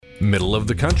Middle of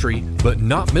the country, but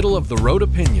not middle of the road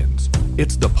opinions.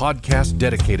 It's the podcast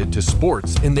dedicated to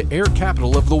sports in the air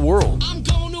capital of the world. I'm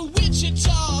going to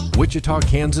Wichita. Wichita,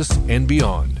 Kansas, and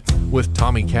beyond. With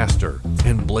Tommy Castor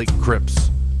and Blake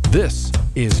Cripps. This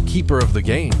is Keeper of the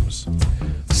Games.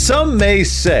 Some may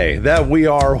say that we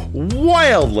are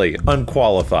wildly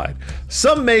unqualified.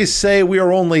 Some may say we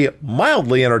are only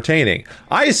mildly entertaining.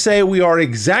 I say we are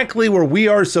exactly where we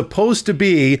are supposed to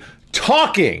be,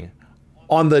 talking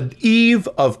on the eve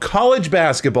of college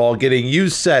basketball getting you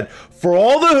set for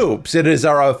all the hoops. It is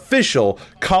our official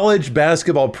college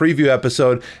basketball preview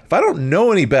episode. If I don't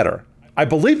know any better, I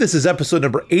believe this is episode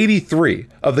number 83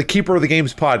 of the Keeper of the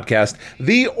Games podcast,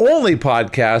 the only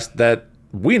podcast that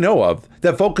we know of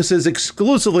that focuses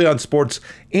exclusively on sports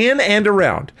in and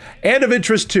around and of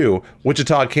interest to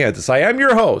Wichita, Kansas. I am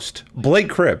your host, Blake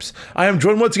Cripps. I am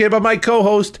joined once again by my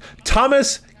co-host,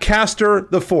 Thomas Castor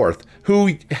IV,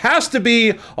 who has to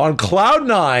be on cloud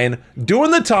nine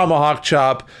doing the tomahawk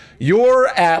chop. Your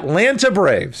Atlanta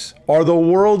Braves are the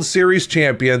World Series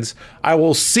champions. I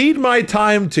will cede my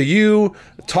time to you.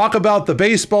 Talk about the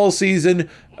baseball season.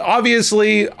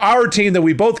 Obviously, our team that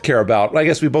we both care about. I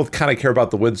guess we both kind of care about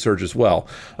the wind surge as well.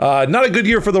 Not a good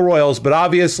year for the Royals, but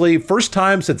obviously, first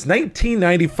time since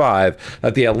 1995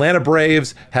 that the Atlanta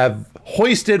Braves have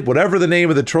hoisted whatever the name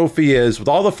of the trophy is with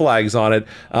all the flags on it.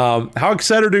 How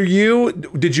excited are you?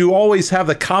 Did you always have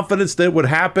the confidence that it would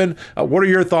happen? What are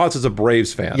your thoughts as a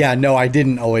Braves fan? Yeah, no, I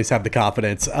didn't always have the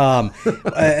confidence.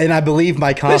 And I believe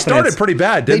my confidence... They started pretty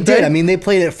bad, didn't they? They did. I mean, they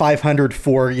played at 500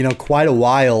 for, quite a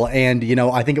while. And,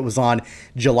 I think it was on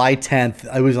July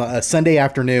 10th. It was a Sunday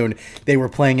afternoon. They were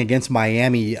playing against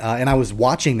Miami, and I was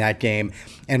watching that game.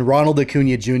 And Ronald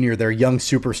Acuna Jr., their young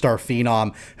superstar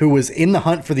phenom, who was in the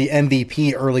hunt for the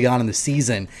MVP early on in the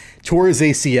season, tore his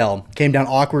ACL, came down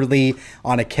awkwardly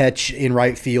on a catch in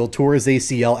right field, tore his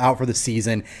ACL, out for the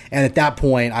season. And at that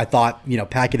point, I thought,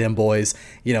 pack it in, boys.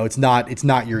 It's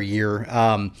not your year.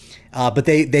 But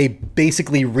they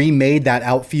basically remade that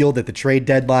outfield at the trade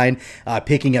deadline,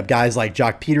 picking up guys like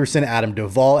Jock Peterson, Adam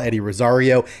Duvall, Eddie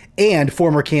Rosario, and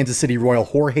former Kansas City Royal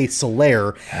Jorge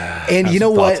Soler. And you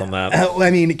know what?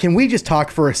 I mean, can we just talk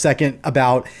for a second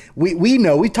about, we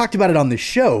know, we talked about it on the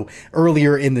show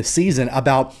earlier in the season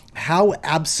about how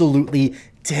absolutely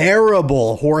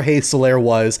terrible Jorge Soler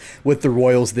was with the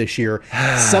Royals this year.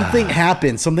 Something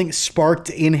happened. Something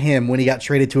sparked in him when he got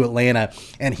traded to Atlanta,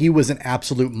 and he was an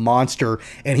absolute monster,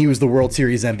 and he was the World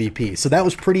Series MVP. So that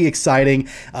was pretty exciting.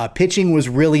 Pitching was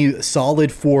really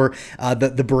solid for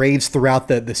the Braves throughout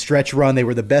the stretch run. They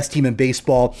were the best team in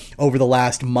baseball over the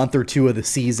last month or two of the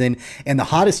season, and the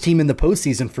hottest team in the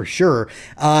postseason for sure.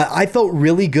 I felt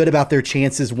really good about their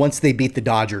chances once they beat the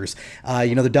Dodgers.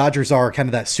 The Dodgers are kind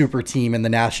of that super team in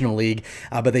the National League,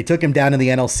 but they took him down in the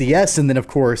NLCS, and then of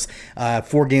course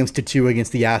 4-2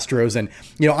 against the Astros. And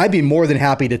I'd be more than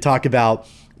happy to talk about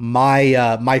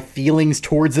my feelings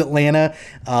towards Atlanta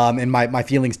and my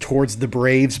feelings towards the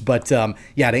Braves, but to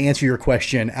answer your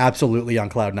question, absolutely on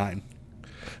cloud nine.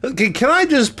 Okay, can I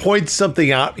just point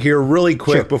something out here really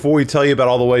quick before we tell you about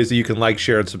all the ways that you can like,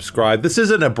 share, and subscribe? This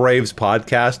isn't a Braves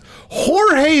podcast.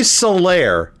 Jorge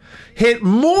Soler hit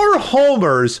more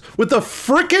homers with the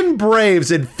frickin' Braves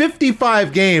in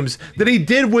 55 games than he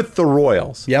did with the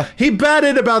Royals. Yeah. He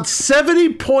batted about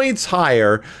 70 points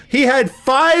higher. He had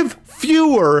 5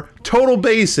 fewer total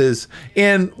bases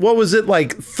in,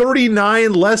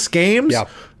 39 less games? Yeah.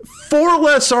 4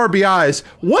 less RBIs.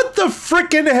 What the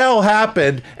frickin' hell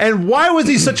happened? And why was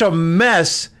he such a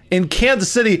mess in Kansas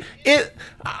City?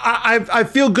 I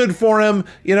feel good for him.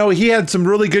 He had some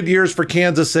really good years for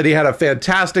Kansas City, had a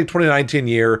fantastic 2019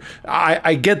 year.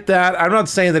 I get that. I'm not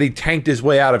saying that he tanked his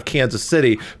way out of Kansas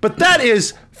City, but that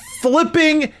is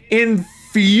flipping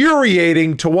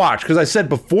infuriating to watch, because I said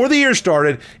before the year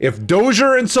started, if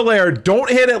Dozier and Soler don't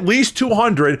hit at least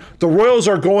 200, the Royals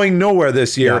are going nowhere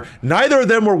this year. Yeah. Neither of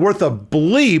them were worth a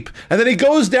bleep, and then he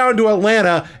goes down to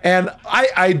Atlanta, and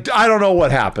I don't know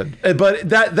what happened, but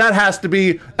that has to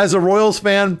be, as a Royals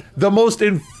fan, the most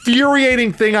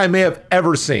infuriating thing I may have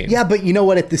ever seen. Yeah, but you know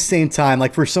what? At the same time,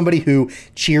 like, for somebody who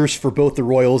cheers for both the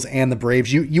Royals and the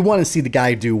Braves, you want to see the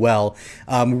guy do well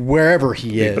wherever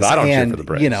he is. But I don't cheer for the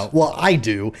Braves. I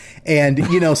do, and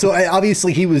so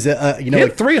obviously he was he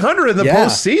hit 300 in the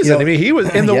postseason. I mean, he was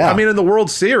in the in the World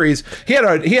Series. He had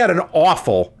an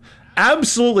awful,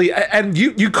 absolutely, and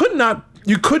you could not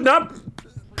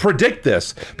predict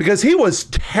this because he was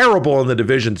terrible in the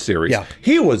division series. Yeah.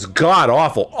 He was god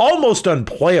awful, almost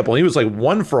unplayable. He was like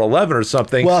 1 for 11 or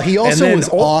something. Well, he also was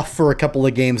off for a couple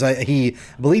of games. I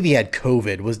believe he had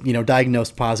COVID, was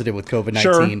diagnosed positive with COVID-19.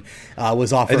 Sure.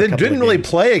 Was off for and a then couple didn't of really games.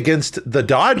 play against the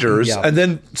Dodgers. Yeah. And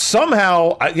then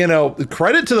somehow,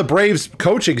 credit to the Braves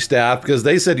coaching staff because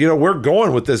they said, we're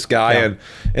going with this guy. Yeah. And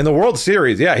in the World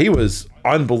Series, he was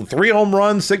 3 home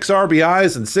runs, 6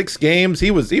 RBIs in 6 games.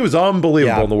 He was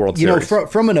unbelievable in the World Series.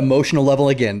 From an emotional level,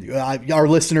 again, our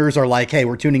listeners are like, hey,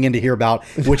 we're tuning in to hear about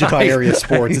Wichita area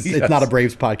sports. It's not a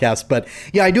Braves podcast. But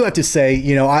yeah, I do have to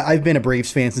say, I've been a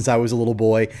Braves fan since I was a little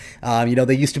boy.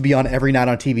 They used to be on every night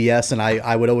on TBS, and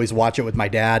I would always watch it with my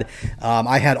dad.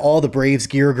 I had all the Braves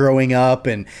gear growing up.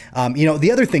 And,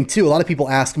 the other thing, too, a lot of people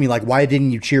ask me, like, why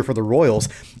didn't you cheer for the Royals?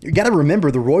 You got to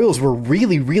remember, the Royals were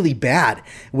really, really bad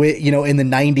in the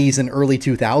 90s and early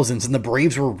 2000s, and the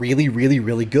Braves were really, really,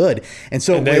 really good. And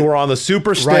so they were on the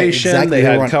Superstation. Right, exactly.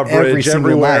 They were on had coverage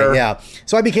single everywhere. night, yeah.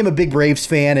 So I became a big Braves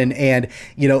fan, and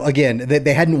again,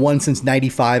 they hadn't won since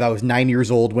 '95. I was 9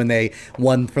 years old when they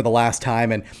won for the last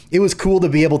time, and it was cool to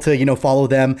be able to follow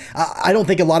them. I don't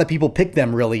think a lot of people picked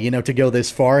them really to go this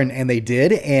far, and they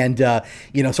did. And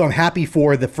so I'm happy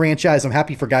for the franchise. I'm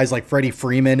happy for guys like Freddie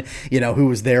Freeman, who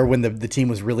was there when the team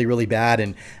was really, really bad,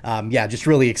 and just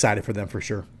really excited for them for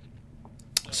sure.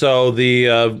 So the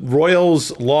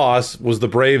Royals' loss was the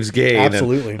Braves' gain.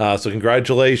 Absolutely. And, so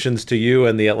congratulations to you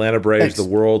and the Atlanta Braves, Thanks. the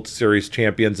World Series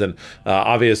champions. And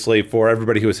obviously for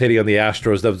everybody who was hitting on the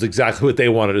Astros, that was exactly what they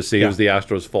wanted to see. Yeah. It was the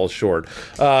Astros fall short.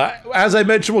 As I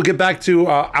mentioned, we'll get back to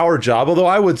our job. Although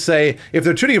I would say if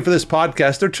they're tuning in for this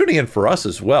podcast, they're tuning in for us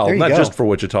as well. There you Not go. just for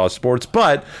Wichita Sports.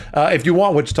 But if you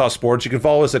want Wichita Sports, you can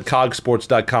follow us at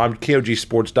cogsports.com,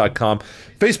 kogsports.com,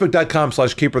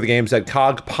 facebook.com/keeper of the games, at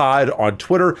cogpod on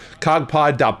Twitter,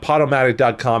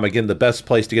 cogpod.podomatic.com. Again, the best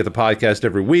place to get the podcast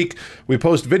every week. We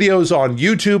post videos on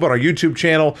YouTube, on our YouTube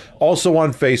channel, also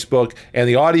on Facebook, and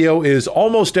the audio is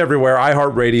almost everywhere.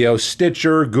 iHeartRadio,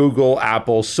 Stitcher, Google,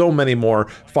 Apple, so many more.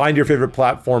 Find your favorite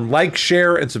platform. Like,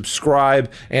 share, and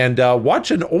subscribe, and watch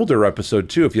an older episode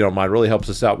too, if you don't mind. Really helps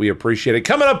us out. We appreciate it.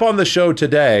 Coming up on the show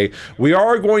today, we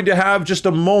are going to have just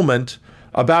a moment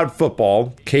about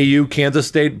football. KU, Kansas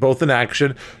State, both in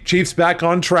action. Chiefs back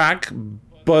on track,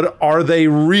 but are they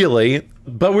really?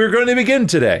 But we're going to begin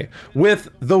today with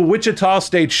the Wichita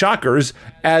State Shockers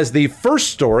as the first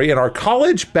story in our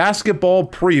college basketball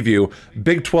preview.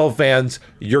 Big 12 fans,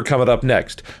 you're coming up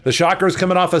next. The Shockers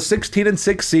coming off a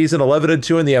 16-6 season,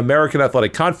 11-2 in the American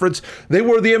Athletic Conference. They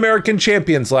were the American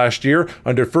champions last year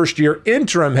under first-year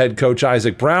interim head coach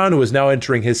Isaac Brown, who is now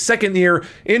entering his second year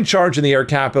in charge in the Air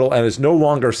Capital and is no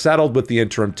longer saddled with the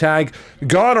interim tag.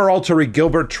 Gone are Alterique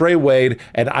Gilbert, Trey Wade,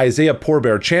 and Isaiah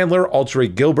Poorbear Chandler.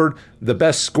 Alterique Gilbert, the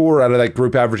best scorer out of that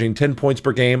group, averaging 10 points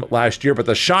per game last year. But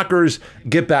the Shockers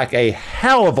get back a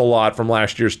hell of a lot from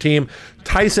last year's team.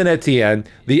 Tyson Etienne,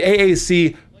 the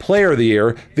AAC Player of the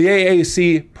Year, the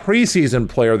AAC Preseason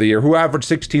Player of the Year, who averaged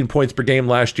 16 points per game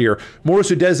last year.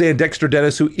 Maurice Udeze and Dexter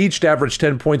Dennis, who each averaged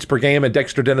 10 points per game, and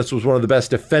Dexter Dennis was one of the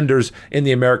best defenders in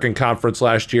the American Conference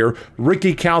last year.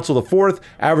 Ricky Council IV,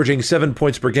 averaging 7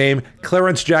 points per game.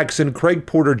 Clarence Jackson, Craig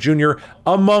Porter Jr.,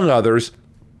 among others.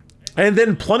 And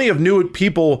then plenty of new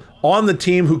people on the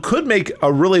team who could make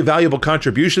a really valuable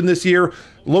contribution this year.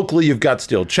 Locally, you've got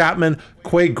Steele Chapman,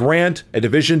 Quay Grant, a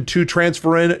Division II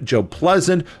transfer in, Joe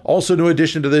Pleasant, also new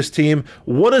addition to this team.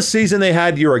 What a season they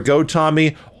had a year ago,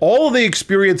 Tommy. All of the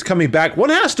experience coming back. One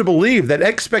has to believe that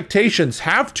expectations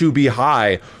have to be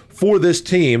high for this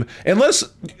team, unless,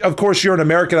 of course, you're an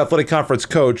American Athletic Conference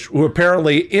coach who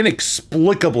apparently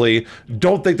inexplicably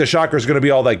don't think the Shockers are going to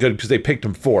be all that good because they picked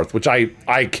them fourth, which I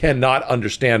cannot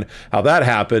understand how that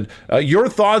happened. Your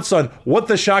thoughts on what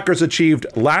the Shockers achieved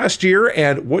last year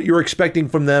and what you're expecting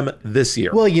from them this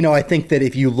year? Well, I think that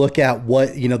if you look at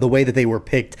what, the way that they were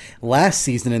picked last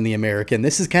season in the American,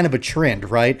 this is kind of a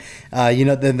trend, right?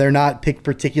 They're not picked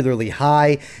particularly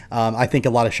high. I think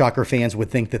a lot of Shocker fans would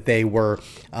think that they were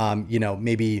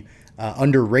maybe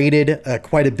underrated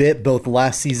quite a bit, both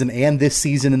last season and this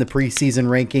season in the preseason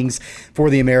rankings for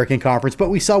the American Conference. But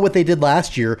we saw what they did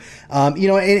last year. And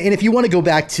if you want to go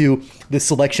back to the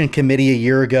selection committee a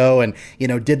year ago and,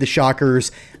 did the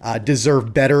Shockers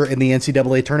deserve better in the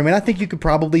NCAA tournament? I think you could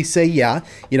probably say, yeah.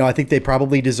 I think they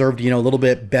probably deserved, a little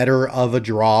bit better of a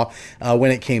draw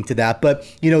when it came to that. But,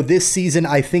 this season,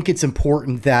 I think it's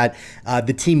important that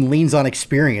the team leans on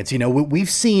experience. We've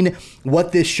seen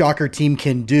what this Shocker team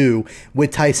can do do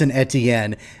with Tyson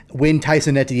Etienne when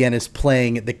Tyson Etienne is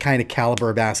playing the kind of caliber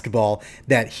of basketball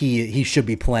that he should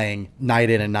be playing night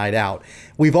in and night out.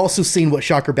 We've also seen what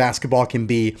Shocker basketball can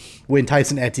be when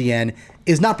Tyson Etienne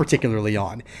is not particularly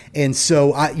on. And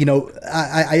so,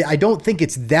 I don't think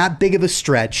it's that big of a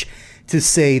stretch to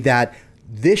say that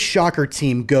this Shocker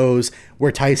team goes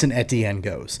where Tyson Etienne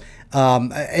goes.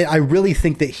 I really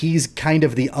think that he's kind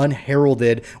of the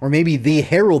unheralded, or maybe the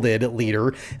heralded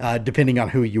leader, depending on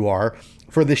who you are,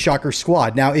 for the Shocker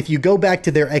squad. Now, if you go back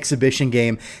to their exhibition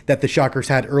game that the Shockers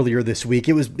had earlier this week,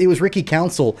 it was Ricky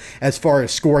Council as far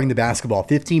as scoring the basketball.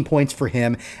 15 points for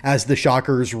him as the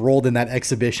Shockers rolled in that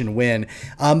exhibition win.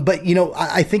 But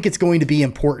I think it's going to be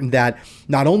important that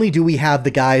not only do we have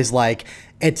the guys like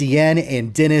Etienne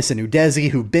and Dennis and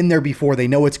Udeze who've been there before, they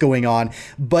know what's going on,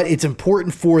 but it's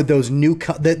important for those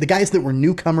the guys that were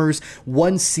newcomers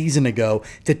 1 season ago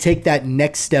to take that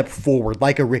next step forward,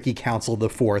 like a Ricky Council the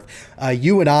fourth.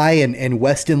 You and I and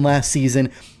Weston last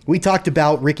season, we talked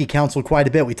about Ricky Council quite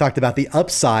a bit. We talked about the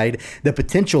upside, the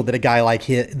potential that a guy like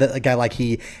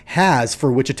he has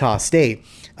for Wichita State.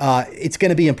 It's going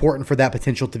to be important for that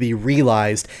potential to be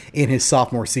realized in his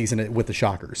sophomore season with the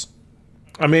Shockers.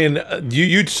 I mean,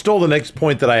 you stole the next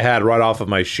point that I had right off of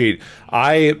my sheet.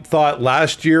 I thought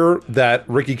last year that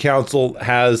Ricky Council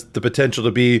has the potential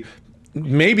to be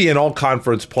maybe an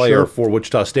all-conference player for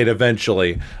Wichita State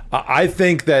eventually. I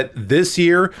think that this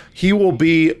year he will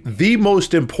be the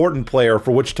most important player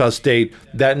for Wichita State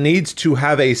that needs to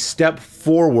have a step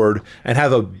forward and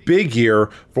have a big year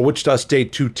for Wichita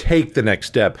State to take the next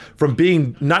step from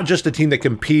being not just a team that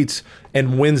competes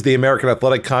and wins the American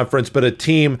Athletic Conference, but a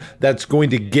team that's going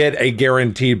to get a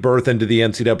guaranteed berth into the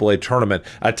NCAA tournament,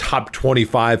 a top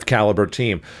 25 caliber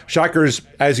team. Shockers,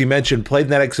 as you mentioned, played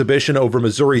in that exhibition over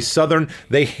Missouri Southern.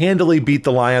 They handily beat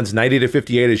the Lions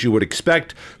 90-58, as you would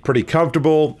expect. Pretty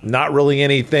comfortable, not really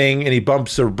any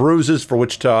bumps or bruises for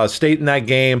Wichita State in that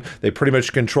game. They pretty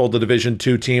much controlled the Division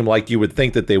II team like you would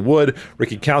think that they would.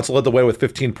 Ricky Council led the way with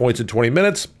 15 points in 20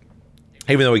 minutes,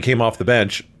 even though he came off the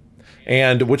bench.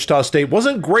 And Wichita State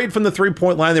wasn't great from the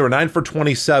three-point line. They were 9 for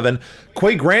 27.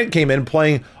 Quay Grant came in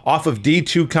playing off of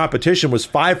D2 competition, was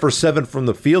 5 for 7 from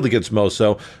the field against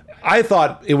Moso. I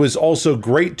thought it was also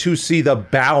great to see the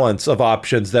balance of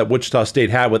options that Wichita State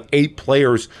had with 8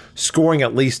 players scoring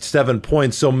at least 7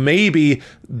 points. So maybe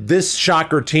this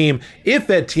Shocker team, if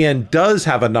Etienne does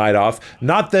have a night off,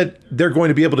 not that they're going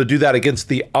to be able to do that against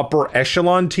the upper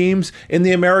echelon teams in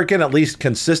the American, at least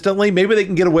consistently. Maybe they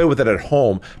can get away with it at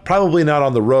home, probably not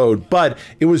on the road. But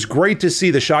it was great to see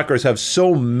the Shockers have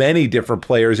so many different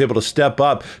players able to step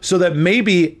up so that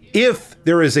maybe if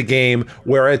there is a game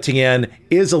where Etienne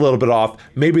is a little bit off,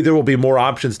 maybe there will be more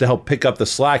options to help pick up the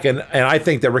slack. And I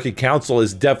think that Ricky Council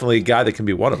is definitely a guy that can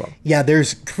be one of them. Yeah,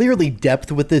 there's clearly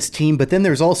depth with this team, but then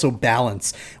there's also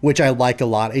balance, which I like a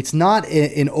lot. It's not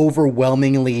an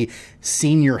overwhelmingly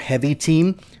senior heavy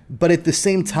team, but at the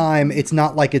same time, it's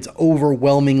not like it's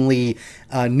overwhelmingly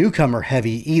newcomer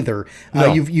heavy either.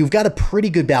 No. You've got a pretty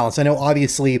good balance. I know,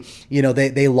 obviously,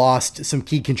 they lost some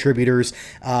key contributors,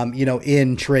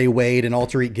 in Trey Wade and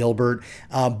Alterique Gilbert,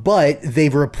 but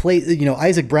they've replaced.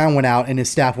 Isaac Brown went out and his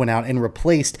staff went out and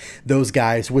replaced those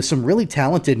guys with some really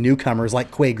talented newcomers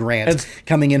like Quay Grant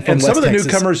coming in from West Texas. And some of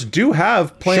the newcomers do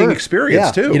have playing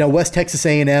experience too. West Texas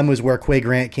A&M was where Quay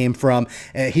Grant came from.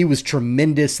 He was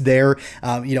tremendous there.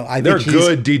 I think they're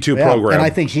good D2 program, and I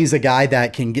think he's a guy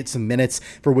that can get some minutes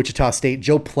for Wichita State.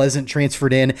 Joe Pleasant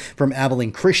transferred in from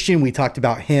Abilene Christian. We talked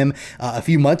about him a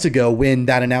few months ago when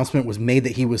that announcement was made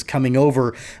that he was coming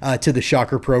over to the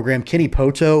Shocker program. Kenny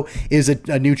Poto is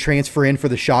a new transfer in for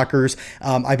the Shockers.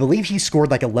 I believe he scored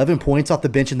like 11 points off the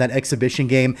bench in that exhibition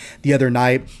game the other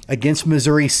night against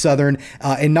Missouri Southern.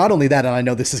 And not only that, and I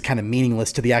know this is kind of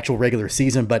meaningless to the actual regular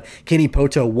season, but Kenny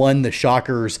Poto won the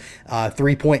Shockers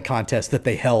 3-point contest that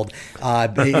they held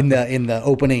in the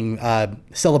opening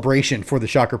celebration for the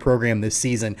Shocker program this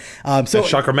season. So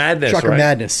Shocker Madness, Shocker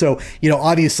Madness. So,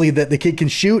 obviously the kid can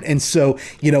shoot. And so,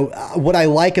 what I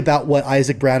like about what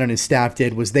Isaac Brown and his staff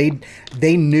did was they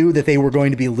knew that they were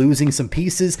going to be losing some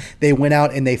pieces. They went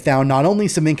out and they found not only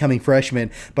some incoming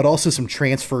freshmen, but also some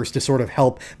transfers to sort of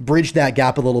help bridge that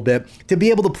gap a little bit, to be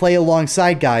able to play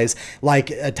alongside guys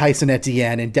like Tyson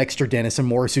Etienne and Dexter Dennis and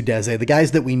Morris Udeze, the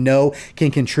guys that we know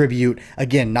can contribute,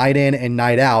 again, night in and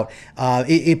night out.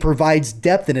 It provides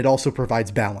depth, and it also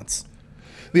provides balance.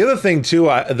 The other thing, too,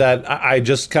 that I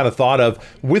just kind of thought of,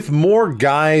 with more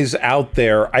guys out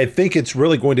there, I think it's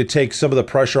really going to take some of the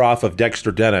pressure off of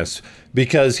Dexter Dennis,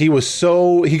 because he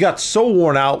got so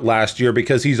worn out last year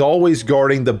because he's always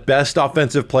guarding the best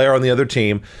offensive player on the other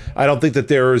team. I don't think that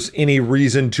there's any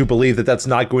reason to believe that that's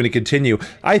not going to continue.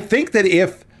 I think that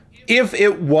if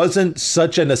it wasn't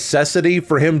such a necessity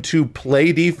for him to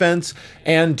play defense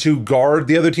and to guard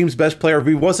the other team's best player, if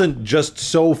he wasn't just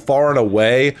so far and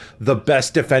away the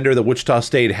best defender that Wichita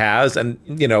State has, and,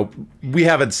 we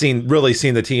haven't really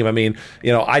seen the team. I mean,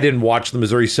 I didn't watch the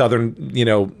Missouri Southern,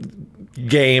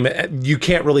 game. You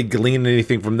can't really glean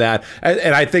anything from that.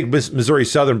 And I think Missouri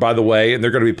Southern, by the way, and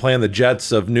they're going to be playing the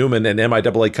Jets of Newman in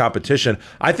MIAA competition,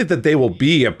 I think that they will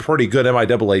be a pretty good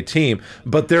MIAA team,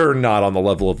 but they're not on the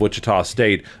level of Wichita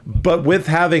State. But with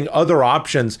having other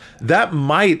options, that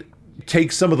might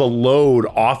take some of the load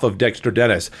off of Dexter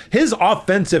Dennis. His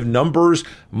offensive numbers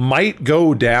might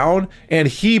go down, and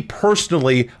he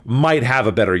personally might have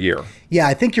a better year. Yeah,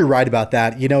 I think you're right about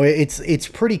that. It's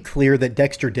pretty clear that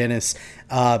Dexter Dennis,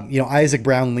 Isaac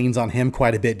Brown leans on him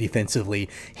quite a bit defensively.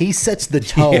 He sets the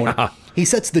tone. Yeah. He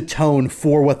sets the tone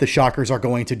for what the Shockers are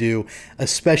going to do,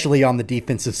 especially on the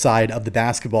defensive side of the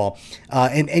basketball.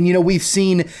 And we've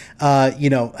seen,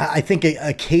 I think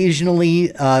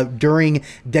occasionally during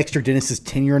Dexter Dennis's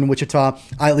tenure in Wichita,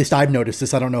 at least I've noticed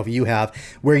this, I don't know if you have,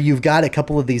 where you've got a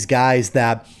couple of these guys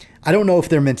that I don't know if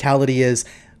their mentality is,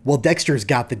 well, Dexter's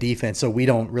got the defense, so we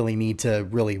don't really need to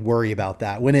really worry about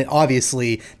that. When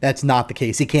obviously that's not the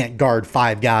case. He can't guard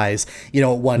 5 guys, at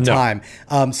one time.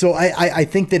 So I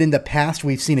think that in the past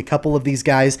we've seen a couple of these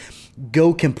guys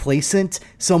go complacent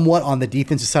somewhat on the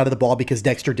defensive side of the ball because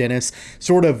Dexter Dennis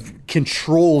sort of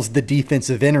controls the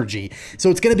defensive energy. So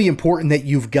it's going to be important that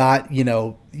you've got,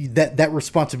 that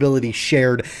responsibility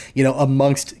shared,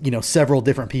 amongst, several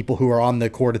different people who are on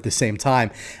the court at the same time.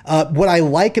 What I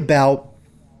like about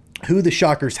who the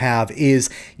Shockers have is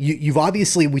you've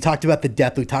obviously, we talked about the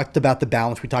depth, we talked about the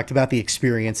balance, we talked about the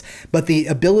experience, but the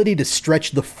ability to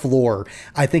stretch the floor,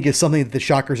 I think, is something that the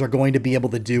Shockers are going to be able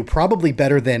to do probably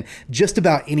better than just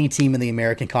about any team in the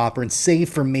American Conference, save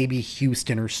for maybe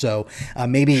Houston or so,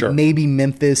 maybe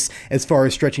Memphis as far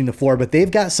as stretching the floor, but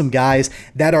they've got some guys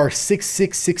that are 6'6",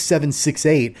 6'7",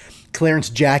 6'8". Clarence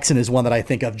Jackson is one that I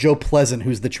think of. Joe Pleasant,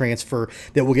 who's the transfer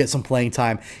that will get some playing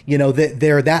time.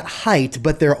 They're that height,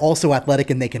 but they're also athletic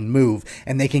and they can move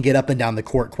and they can get up and down the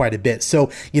court quite a bit.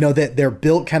 So, that they're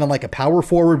built kind of like a power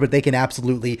forward, but they can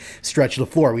absolutely stretch the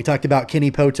floor. We talked about Kenny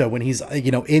Poto when he's,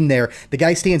 in there. The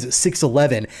guy stands at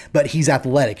 6'11", but he's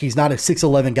athletic. He's not a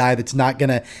 6'11" guy that's not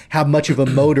going to have much of a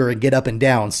motor and get up and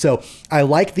down. So I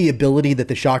like the ability that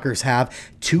the Shockers have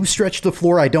to stretch the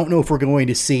floor. I don't know if we're going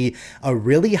to see a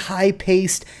really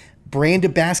high-paced brand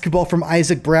of basketball from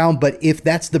Isaac Brown, but if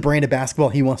that's the brand of basketball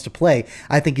he wants to play,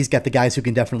 I think he's got the guys who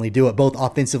can definitely do it, both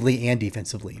offensively and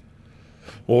defensively.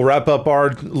 We'll wrap up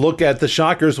our look at the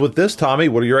Shockers with this, Tommy.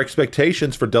 What are your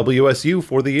expectations for WSU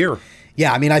for the year?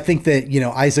 Yeah, I mean, I think that,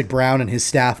 Isaac Brown and his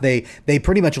staff, they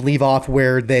pretty much leave off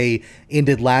where they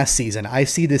ended last season. I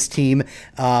see this team,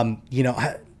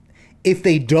 if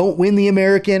they don't win the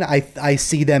American, I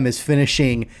see them as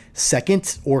finishing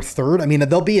second or third. I mean,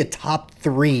 they'll be a top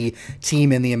 3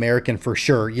 team in the American for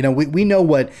sure. We know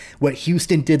what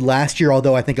Houston did last year,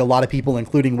 although I think a lot of people,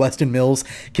 including Weston Mills,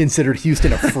 considered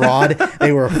Houston a fraud.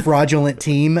 They were a fraudulent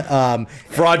team.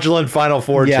 Fraudulent Final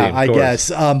Four team. Yeah, I guess.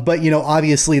 But,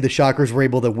 obviously the Shockers were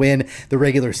able to win the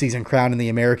regular season crown in the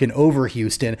American over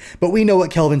Houston. But we know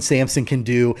what Kelvin Sampson can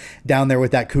do down there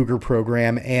with that Cougar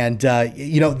program. And,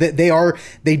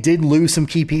 they did lose some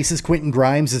key pieces. Quentin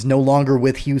Grimes is no longer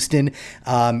with Houston.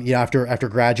 After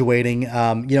graduating,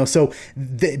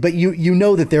 but you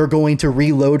know that they're going to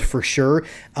reload for sure.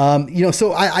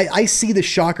 So I see the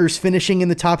Shockers finishing in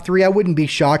the top 3. I wouldn't be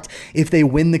shocked if they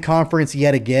win the conference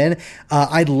yet again.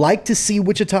 I'd like to see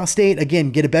Wichita State again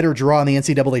get a better draw in the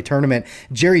NCAA tournament.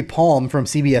 Jerry Palm from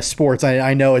CBS Sports.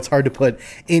 I know it's hard to put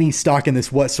any stock in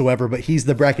this whatsoever, but he's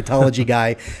the bracketology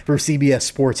guy for CBS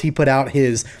Sports. He put out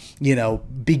his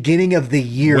beginning of the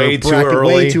year way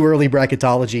too early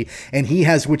bracketology, and he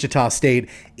has Wichita State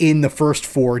in the first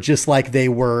 4 just like they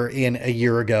were in a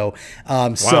year ago.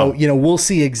 So we'll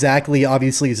see exactly,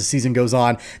 obviously, as the season goes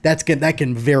on. That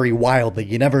can vary wildly.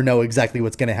 You never know exactly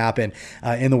what's going to happen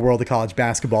in the world of college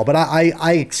basketball, but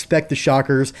I expect the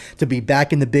Shockers to be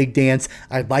back in the big dance.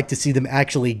 I'd like to see them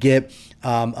actually get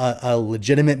a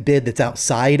legitimate bid that's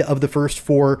outside of the first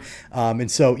four. And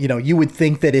so, you would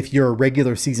think that if you're a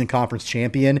regular season conference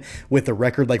champion with a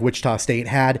record like Wichita State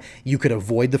had, you could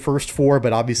avoid the first four,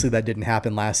 but obviously that didn't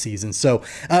happen last season. So,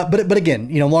 but again,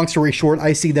 long story short,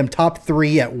 I see them top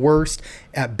three at worst,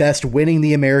 at best winning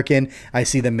the American. I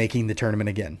see them making the tournament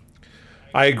again.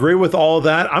 I agree with all of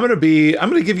that. I'm going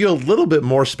to give you a little bit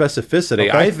more specificity.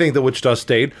 Okay. I think that Wichita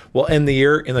State will end the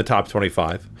year in the top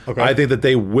 25. Okay. I think that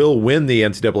they will win the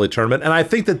NCAA tournament, and I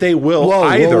think that they will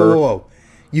Whoa.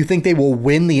 You think they will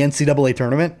win the NCAA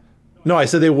tournament? No, I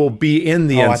said they will be in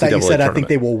the NCAA tournament. I thought you said I think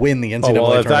they will win the NCAA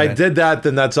tournament. If I did that,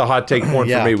 then that's a hot take point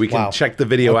for me. We can check the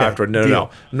video after. No.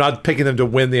 I'm not picking them to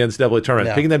win the NCAA tournament.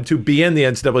 Yeah. Picking them to be in the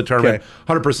NCAA tournament,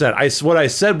 100%. What I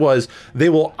said was they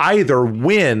will either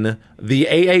win the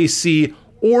AAC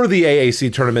or the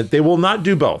AAC tournament. They will not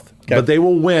do both. But they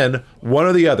will win one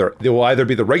or the other. They will either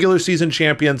be the regular season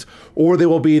champions or they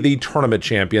will be the tournament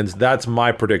champions. That's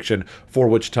my prediction for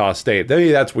Wichita State.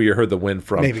 Maybe that's where you heard the win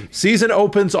from. Maybe. Season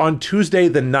opens on Tuesday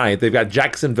the 9th. They've got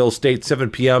Jacksonville State, 7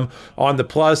 p.m. on the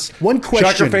Plus. One question.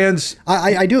 Shocker fans.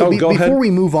 I do. Go ahead. Before we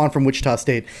move on from Wichita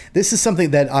State, this is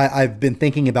something that I've been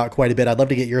thinking about quite a bit. I'd love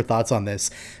to get your thoughts on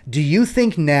this. Do you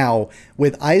think now,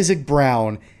 with Isaac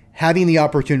Brown having the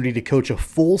opportunity to coach a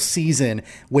full season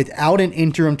without an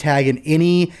interim tag and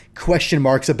any question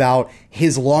marks about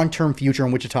his long-term future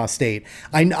in Wichita State,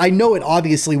 I know it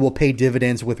obviously will pay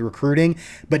dividends with recruiting,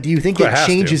 but do you think it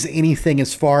changes anything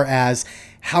as far as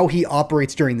how he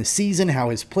operates during the season, how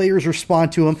his players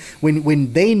respond to him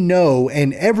when they know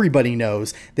and everybody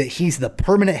knows that he's the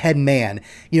permanent head man?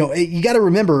 You got to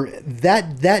remember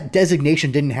that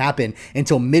designation didn't happen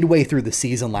until midway through the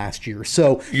season last year.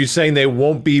 So you saying they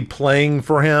won't be playing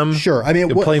for him? Sure. I mean,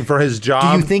 playing for his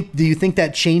job. Do you think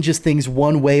that changes things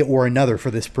one way or another for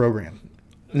this program?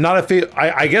 Not if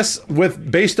I guess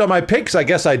based on my picks, I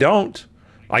guess I don't.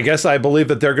 I guess I believe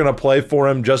that they're going to play for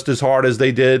him just as hard as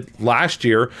they did last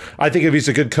year. I think if he's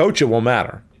a good coach, it won't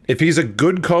matter. If he's a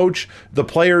good coach, the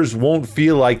players won't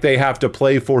feel like they have to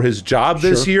play for his job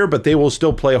this year, but they will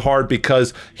still play hard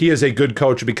because he is a good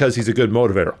coach, because he's a good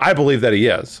motivator. I believe that he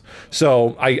is.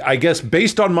 So I guess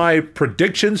based on my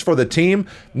predictions for the team,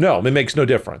 no, it makes no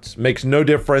difference. It makes no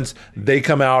difference. They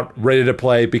come out ready to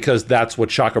play because that's what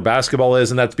Shocker basketball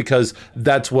is, and that's because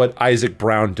that's what Isaac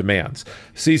Brown demands.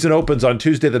 Season opens on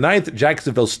Tuesday the 9th,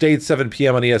 Jacksonville State, 7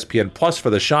 p.m. on ESPN Plus for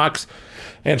the Shocks.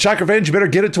 And Shocker fans, you better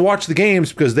get it to watch the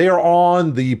games because they are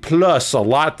on the Plus a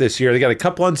lot this year. They got a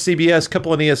couple on CBS, a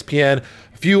couple on ESPN,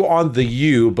 a few on the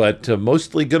U, but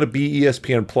mostly going to be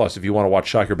ESPN Plus if you want to watch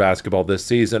Shocker basketball this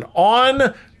season.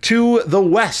 On to the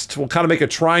West. We'll kind of make a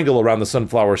triangle around the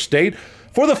Sunflower State.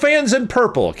 For the fans in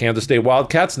purple, Kansas State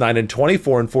Wildcats, 9-20,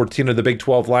 4-14 in the Big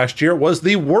 12 last year, was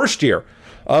the worst year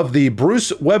of the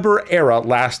Bruce Weber era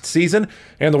last season,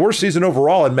 and the worst season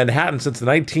overall in Manhattan since the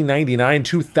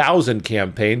 1999-2000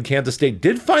 campaign. Kansas State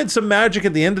did find some magic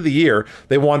at the end of the year.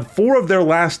 They won 4 of their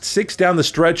last 6 down the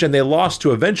stretch, and they lost to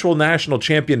eventual national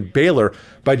champion Baylor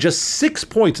by just 6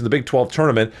 points in the Big 12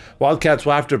 tournament. Wildcats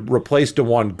will have to replace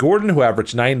DeJuan Gordon, who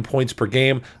averaged 9 points per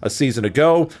game a season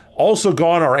ago. Also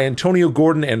gone are Antonio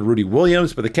Gordon and Rudy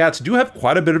Williams, but the Cats do have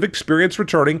quite a bit of experience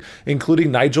returning,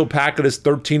 including Nigel Packett's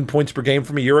 13 points per game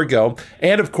from a year ago,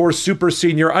 and of course super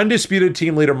senior undisputed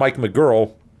team leader Mike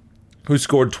McGurl, who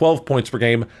scored 12 points per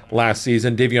game last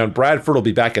season. Davion Bradford will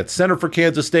be back at center for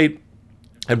Kansas State.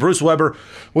 And Bruce Weber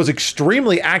was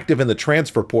extremely active in the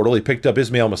transfer portal. He picked up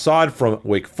Ismail Massad from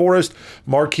Wake Forest,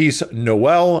 Marquise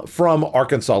Noel from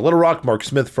Arkansas Little Rock, Mark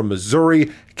Smith from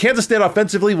Missouri. Kansas State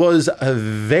offensively was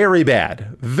very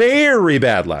bad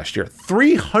last year.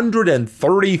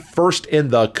 331st in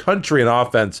the country in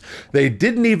offense. They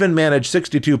didn't even manage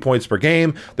 62 points per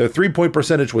game. Their three-point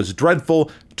percentage was dreadful,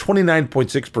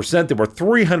 29.6%. They were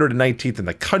 319th in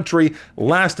the country,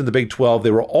 last in the Big 12.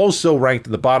 They were also ranked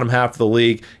in the bottom half of the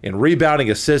league in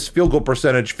rebounding, assists, field goal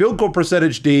percentage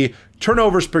D,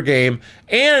 turnovers per game,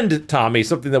 and, Tommy,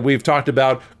 something that we've talked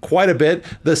about quite a bit,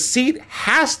 the seat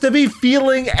has to be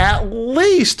feeling at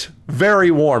least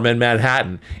very warm in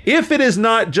Manhattan. If it is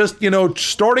not just,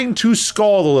 starting to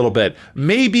scald a little bit,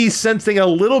 maybe sensing a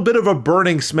little bit of a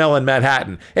burning smell in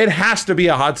Manhattan, it has to be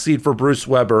a hot seat for Bruce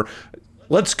Weber.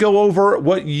 Let's go over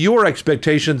what your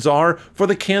expectations are for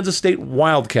the Kansas State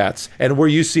Wildcats and where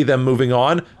you see them moving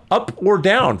on, up or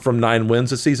down from 9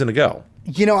 wins a season ago.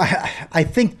 I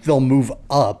think they'll move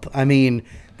up. I mean,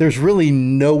 there's really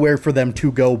nowhere for them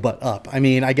to go but up. I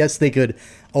mean, I guess they could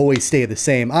always stay the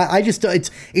same.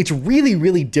 It's really,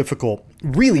 really difficult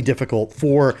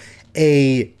for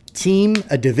a team,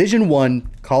 a Division I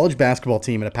college basketball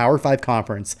team in a Power 5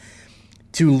 conference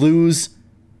to lose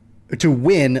to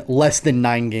win less than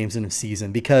 9 games in a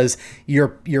season, because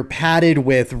you're padded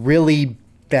with really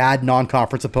bad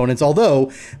non-conference opponents.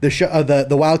 Although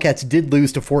the Wildcats did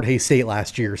lose to Fort Hays State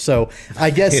last year, so I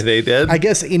guess they did. I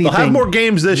guess anything. They'll have more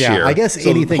games this year. I guess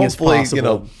anything is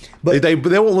possible. But they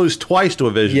won't lose twice to a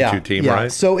Division II team,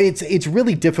 right? So it's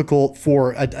really difficult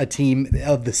for a team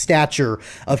of the stature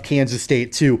of Kansas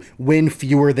State to win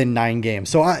fewer than 9 games.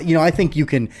 So I think you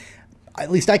can, at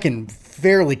least I can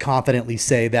fairly confidently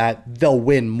say that they'll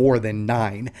win more than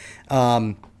 9.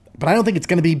 But I don't think it's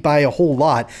going to be by a whole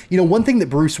lot. One thing that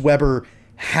Bruce Weber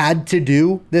had to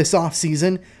do this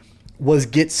offseason was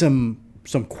get some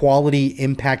quality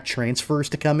impact transfers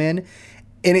to come in.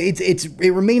 And it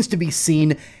remains to be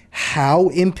seen how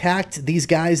impact these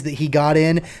guys that he got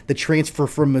in, the transfer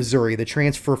from Missouri, the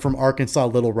transfer from Arkansas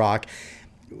Little Rock,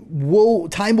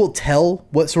 time will tell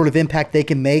what sort of impact they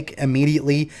can make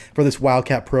immediately for this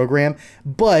Wildcat program.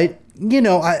 But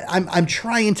I'm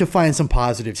trying to find some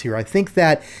positives here. I think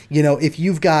that, if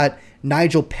you've got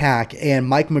Nigel Pack and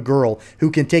Mike McGurl who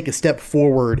can take a step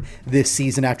forward this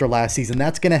season after last season,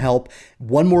 that's going to help.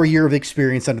 One more year of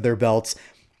experience under their belts.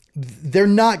 They're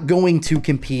not going to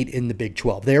compete in the Big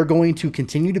 12. They're going to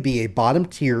continue to be a bottom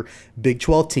tier Big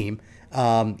 12 team.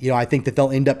 I think that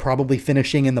they'll end up probably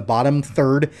finishing in the bottom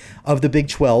third of the Big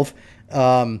 12.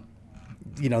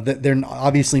 They're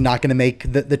obviously not going to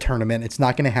make the tournament. It's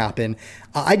not going to happen.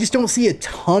 I just don't see a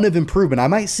ton of improvement. I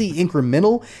might see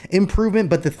incremental improvement,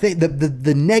 but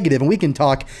the negative, and we can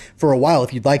talk for a while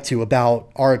if you'd like to about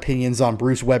our opinions on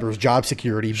Bruce Weber's job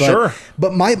security. But, sure.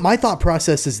 But my thought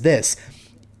process is this.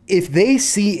 If they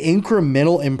see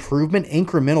incremental improvement,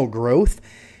 incremental growth,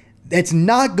 it's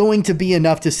not going to be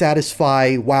enough to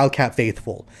satisfy Wildcat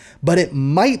faithful, but it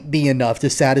might be enough to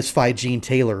satisfy Gene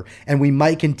Taylor, and we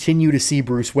might continue to see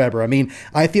Bruce Weber. I mean,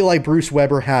 I feel like Bruce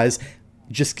Weber has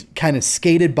just kind of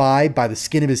skated by the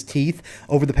skin of his teeth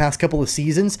over the past couple of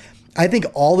seasons. I think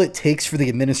all it takes for the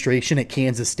administration at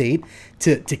Kansas State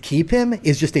to keep him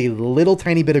is just a little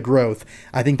tiny bit of growth.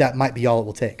 I think that might be all it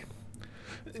will take.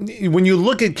 When you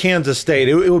look at Kansas State,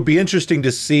 it would be interesting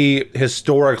to see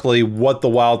historically what the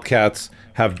Wildcats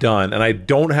have done. And I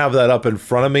don't have that up in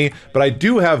front of me, but I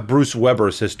do have Bruce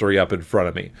Weber's history up in front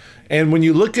of me. And when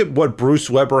you look at what Bruce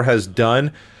Weber has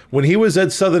done, when he was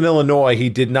at Southern Illinois, he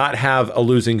did not have a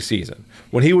losing season.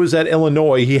 When he was at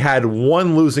Illinois, he had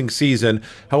one losing season.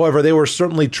 However, they were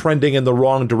certainly trending in the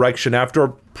wrong direction after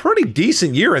a pretty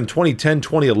decent year in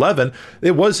 2010-2011.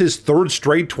 It was his third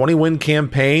straight 20-win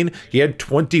campaign. He had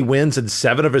 20 wins in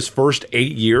 7 of his first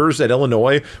 8 years at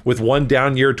Illinois, with one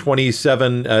down year, the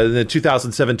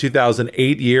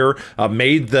 2007-2008 year.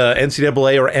 Made the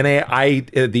NCAA or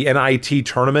the NIT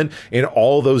tournament in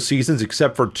all those seasons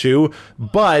except for 2.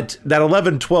 But that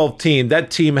 11-12 team, that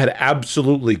team had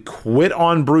absolutely quit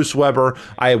on Bruce Weber.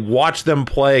 I watched them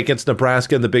play against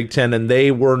Nebraska in the Big Ten, and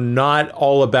they were not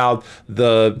all about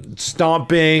the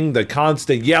stomping, the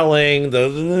constant yelling,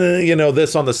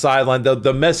 this on the sideline.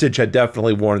 The message had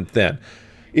definitely worn thin.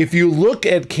 If you look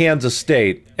at Kansas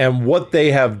State and what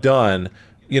they have done,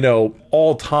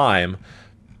 all time,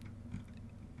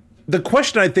 the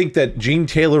question I think that Gene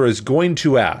Taylor is going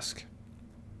to ask,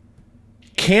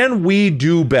 can we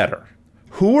do better?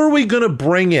 Who are we going to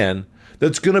bring in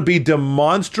that's going to be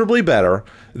demonstrably better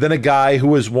than a guy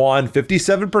who has won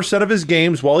 57% of his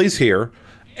games while he's here?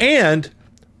 And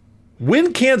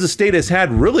when Kansas State has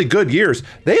had really good years,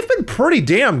 they've been pretty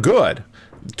damn good.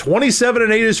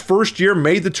 27-8 his first year,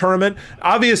 made the tournament.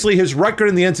 Obviously, his record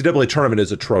in the NCAA tournament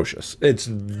is atrocious. It's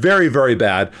very, very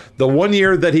bad. The one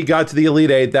year that he got to the Elite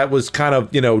Eight, that was kind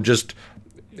of, just...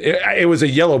 It was a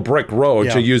yellow brick road,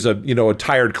 to use a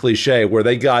tired cliche, where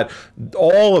they got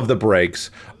all of the breaks.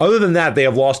 Other than that, they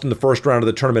have lost in the first round of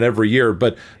the tournament every year,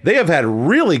 but they have had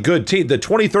really good team. The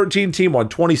 2013 team won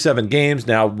 27 games.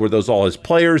 Now, were those all his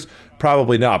players?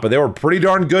 Probably not, but they were pretty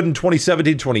darn good in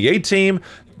 2017-2018.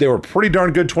 They were pretty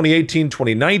darn good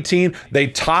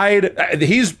 2018-2019.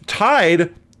 He's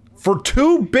tied for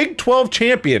 2 Big 12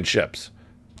 championships.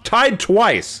 Tied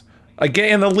twice.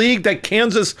 Again, in a league that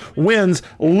Kansas wins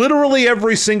literally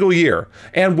every single year.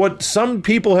 And what some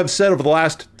people have said over the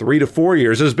last 3 to 4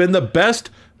 years has been the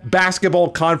best basketball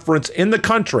conference in the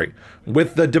country,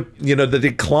 with the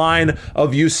decline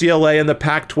of UCLA in the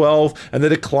Pac-12 and the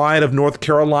decline of North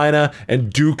Carolina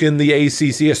and Duke in the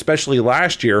ACC, especially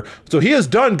last year. So he has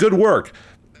done good work.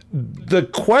 The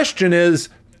question is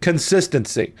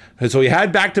consistency. And so he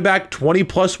had back-to-back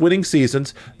 20-plus winning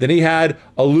seasons. Then he had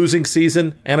a losing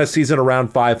season and a season around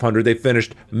 500. They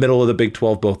finished middle of the Big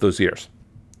 12 both those years.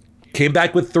 Came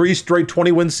back with 3 straight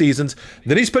 20-win seasons.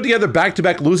 Then he's put together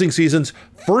back-to-back losing seasons.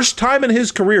 First time in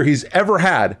his career he's ever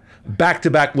had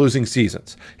back-to-back losing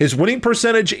seasons. His winning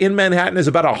percentage in Manhattan is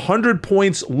about 100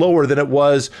 points lower than it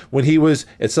was when he was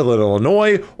at Southern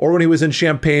Illinois or when he was in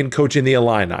Champaign coaching the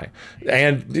Illini.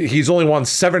 And he's only won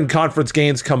 7 conference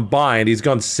games combined. He's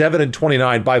gone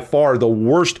 7-29, by far the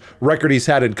worst record he's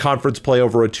had in conference play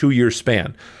over a 2-year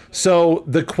span. So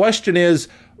the question is,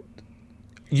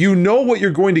 you know what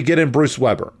you're going to get in Bruce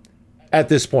Weber at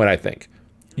this point, I think.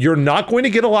 You're not going to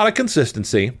get a lot of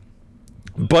consistency,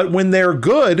 but when they're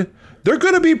good, they're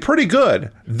going to be pretty good.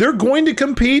 They're going to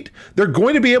compete. They're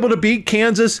going to be able to beat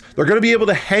Kansas. They're going to be able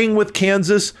to hang with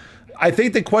Kansas. I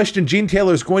think the question Gene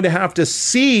Taylor is going to have to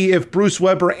see if Bruce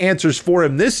Weber answers for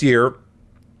him this year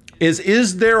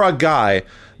is there a guy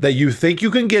that you think you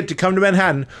can get to come to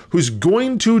Manhattan who's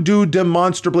going to do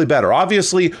demonstrably better?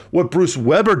 Obviously, what Bruce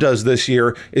Weber does this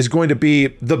year is going to be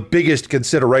the biggest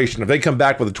consideration. If they come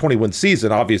back with a 20-win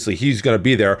season, obviously he's going to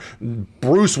be there.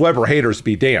 Bruce Weber haters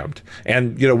be damned.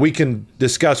 And, we can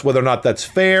discuss whether or not that's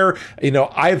fair.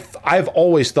 I've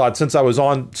always thought, since I was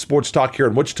on Sports Talk here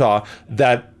in Wichita,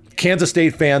 that Kansas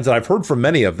State fans, and I've heard from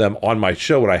many of them on my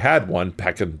show when I had one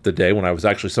back in the day when I was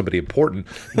actually somebody important,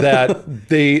 that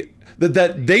they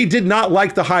did not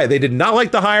like the hire. They did not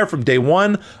like the hire from day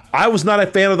one. I was not a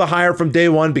fan of the hire from day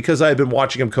one because I had been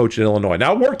watching him coach in Illinois.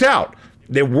 Now, it worked out.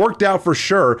 It worked out for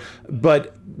sure.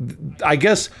 But I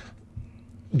guess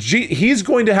he's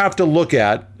going to have to look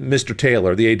at, Mr.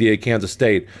 Taylor, the AD at Kansas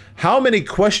State, how many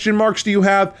question marks do you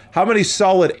have? How many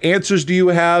solid answers do you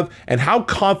have? And how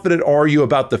confident are you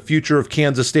about the future of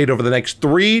Kansas State over the next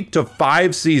 3 to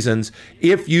 5 seasons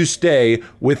if you stay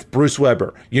with Bruce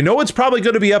Weber? It's probably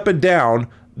going to be up and down.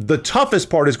 The toughest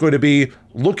part is going to be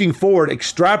looking forward,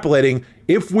 extrapolating.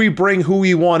 If we bring who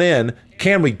we want in,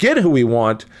 can we get who we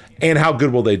want? And how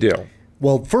good will they do?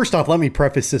 Well, first off, let me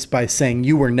preface this by saying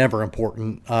you were never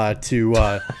important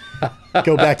to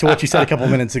go back to what you said a couple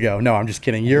minutes ago. No, I'm just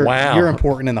kidding. You're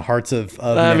important in the hearts of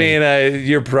many.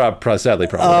 You're sadly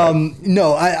probably right.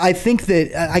 No, I think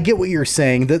that I get what you're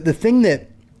saying. The thing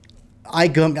that I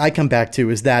come back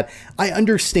to is that I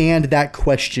understand that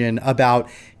question about,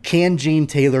 can Gene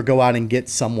Taylor go out and get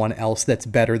someone else that's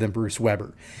better than Bruce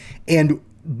Weber?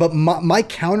 But my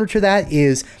counter to that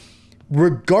is,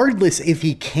 regardless if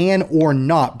he can or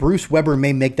not, Bruce Weber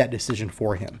may make that decision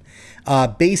for him,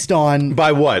 based on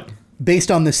by what?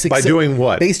 Based on the success. By doing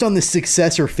what? Based on the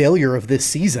success or failure of this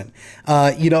season.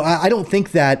 I don't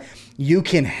think that you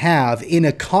can have in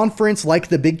a conference like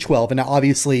the Big 12, and now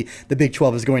obviously the Big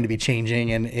 12 is going to be changing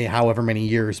in however many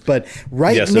years, but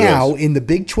now in the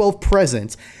Big 12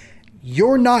 present,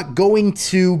 you're not going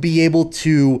to be able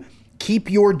to keep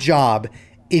your job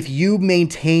if you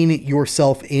maintain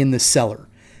yourself in the cellar,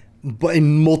 but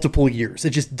in multiple years. It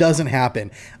just doesn't happen.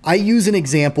 I use an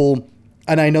example,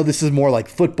 and I know this is more like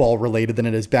football related than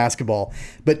it is basketball,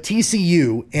 but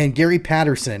TCU and Gary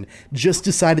Patterson just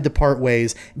decided to part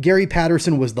ways. Gary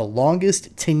Patterson was the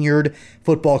longest tenured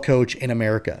football coach in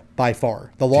America, by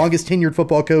far. The longest tenured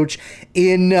football coach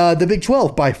in the Big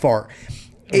 12, by far.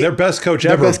 Their best coach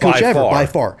ever, by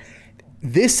far.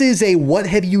 This is a what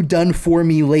have you done for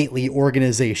me lately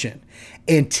organization.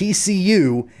 And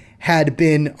TCU had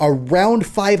been around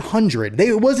 500.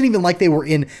 It wasn't even like they were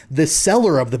in the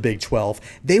cellar of the Big 12.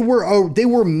 They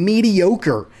were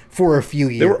mediocre for a few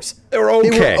years. They were okay.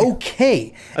 They were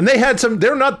okay. And they had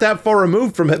they're not that far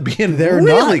removed from it being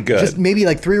really not, good. Just maybe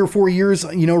like 3 or 4 years,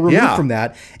 removed from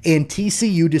that. And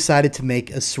TCU decided to make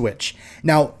a switch.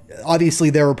 Now, obviously,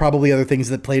 there were probably other things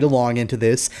that played along into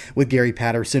this with Gary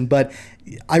Patterson, but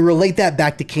I relate that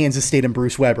back to Kansas State and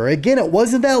Bruce Weber. Again, it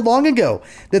wasn't that long ago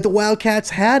that the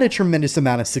Wildcats had a tremendous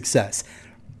amount of success,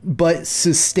 but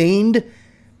sustained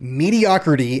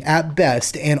mediocrity at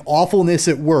best and awfulness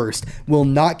at worst will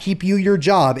not keep you your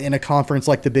job in a conference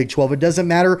like the Big 12. It doesn't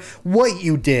matter what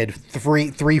you did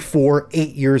 3, 4,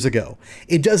 8 years ago.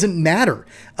 It doesn't matter.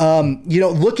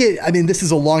 This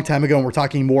is a long time ago and we're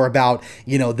talking more about,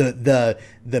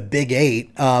 the Big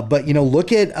 8. But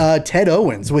look at Ted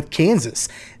Owens with Kansas.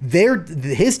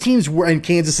 His teams were, and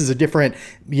Kansas is a different,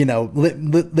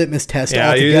 litmus test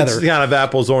altogether. It's kind of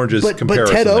apples, oranges comparison.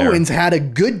 But Ted Owens had a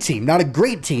good team, not a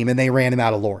great team, and they ran him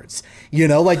out of Lawrence.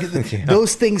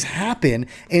 Those things happen.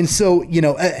 And so,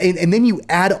 and then you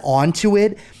add on to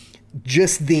it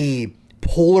just the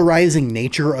polarizing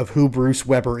nature of who Bruce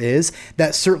Weber is.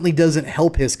 That certainly doesn't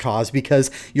help his cause, because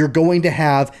you're going to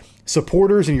have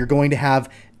supporters and you're going to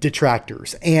have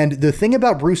detractors. And the thing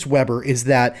about Bruce Weber is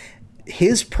that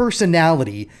his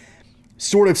personality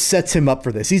sort of sets him up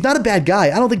for this. He's not a bad guy.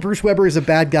 I don't think Bruce Weber is a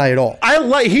bad guy at all. I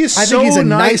think he's a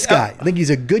nice guy. I think he's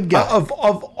a good guy. Of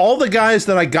all the guys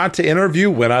that I got to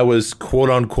interview when I was quote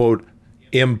unquote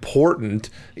important.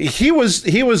 He was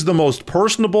the most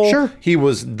personable. Sure. He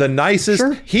was the nicest.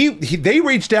 Sure. They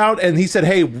reached out and he said,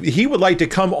 hey, he would like to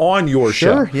come on your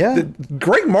show. Yeah.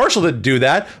 Greg Marshall didn't do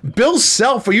that. Bill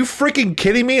Self, are you freaking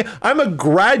kidding me? I'm a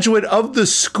graduate of the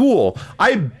school.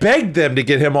 I begged them to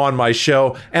get him on my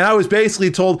show, and I was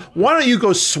basically told, why don't you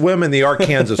go swim in the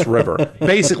Arkansas River?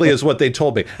 Basically is what they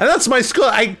told me. And that's my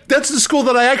school. That's the school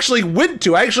that I actually went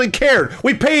to. I actually cared.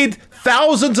 We paid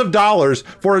thousands of dollars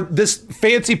for this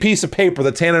fancy piece of paper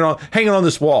that's hanging on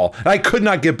this wall. And I could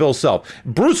not get Bill Self.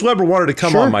 Bruce Weber wanted to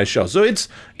come on my show. So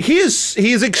he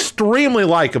is extremely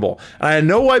likable. And I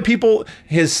know why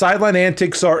his sideline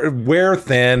antics wear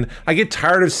thin. I get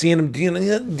tired of seeing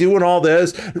him doing all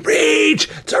this. Reach!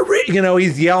 It's a reach!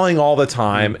 He's yelling all the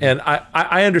time. And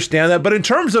I understand that. But in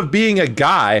terms of being a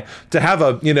guy to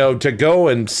have to go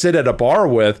and sit at a bar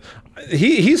with,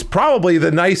 he's probably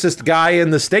the nicest guy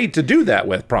in the state to do that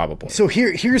with, probably. So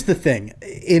here's the thing.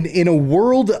 In a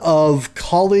world of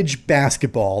college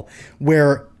basketball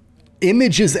where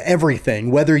image is everything,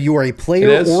 whether you are a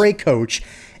player or a coach,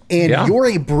 and you're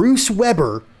a Bruce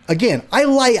Weber, again,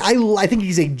 I think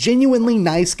he's a genuinely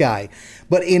nice guy,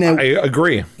 but I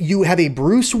agree. You have a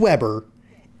Bruce Weber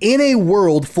in a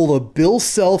world full of Bill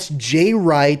Selfs, Jay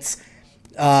Wrights,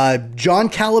 John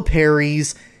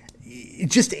Calipari's.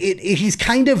 He's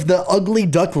kind of the ugly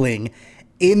duckling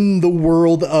in the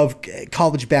world of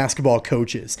college basketball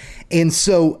coaches. And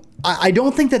so I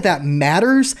don't think that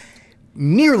matters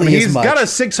nearly as much. He's got a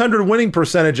 600 winning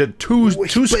percentage at two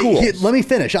schools. Let me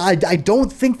finish. I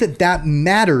don't think that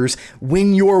matters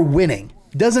when you're winning.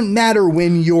 Doesn't matter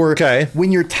when you're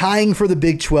tying for the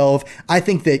Big 12. I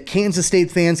think that Kansas State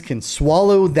fans can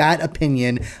swallow that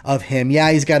opinion of him.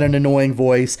 Yeah, he's got an annoying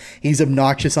voice. He's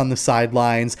obnoxious on the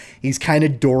sidelines. He's kind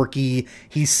of dorky.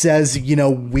 He says,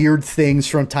 weird things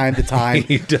from time to time.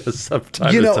 He does from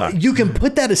time to time. You can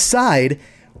put that aside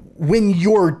when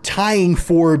you're tying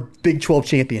for Big 12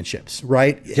 championships,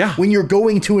 right? Yeah. When you're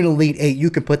going to an Elite Eight,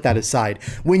 you can put that aside.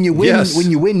 When you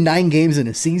win 9 games in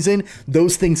a season,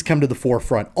 those things come to the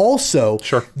forefront. Also,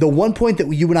 the one point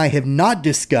that you and I have not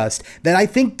discussed that I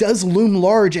think does loom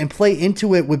large and play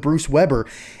into it with Bruce Weber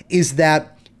is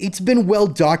that it's been well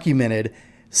documented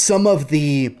some of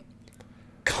the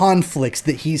conflicts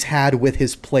that he's had with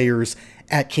his players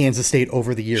at Kansas State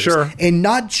over the years. Sure. And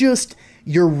not just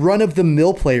your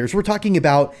run-of-the-mill players. We're talking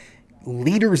about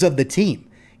leaders of the team,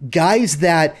 guys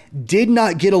that did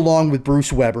not get along with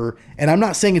Bruce Weber. And I'm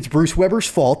not saying it's Bruce Weber's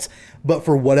fault, but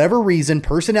for whatever reason,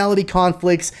 personality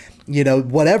conflicts,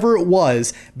 whatever it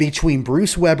was between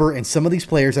Bruce Weber and some of these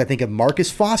players. I think of Marcus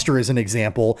Foster as an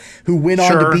example, who went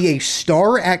on to be a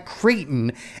star at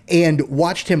Creighton and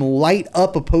watched him light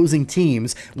up opposing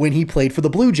teams when he played for the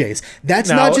Blue Jays. That's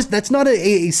not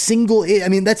a single,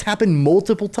 that's happened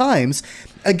multiple times.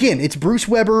 Again, it's Bruce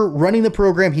Weber running the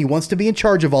program. He wants to be in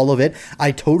charge of all of it.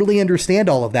 I totally understand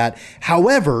all of that.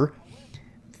 However,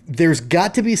 there's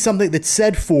got to be something that's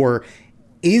said for,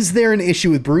 is there an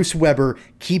issue with Bruce Weber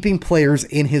keeping players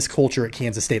in his culture at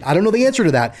Kansas State? I don't know the answer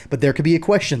to that, but there could be a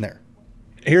question there.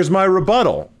 Here's my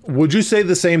rebuttal. Would you say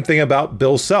the same thing about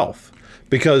Bill Self?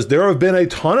 Because there have been a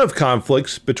ton of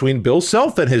conflicts between Bill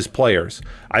Self and his players.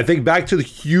 I think back to the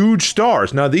huge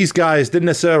stars. Now, these guys didn't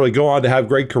necessarily go on to have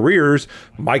great careers.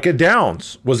 Micah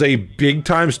Downs was a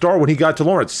big-time star when he got to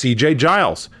Lawrence. C.J.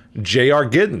 Giles, J.R.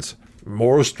 Giddens,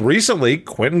 most recently,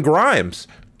 Quentin Grimes.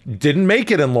 Didn't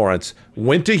make it in Lawrence,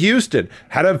 went to Houston,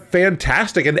 had a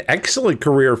fantastic and excellent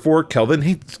career for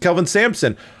Kelvin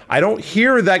Sampson. I don't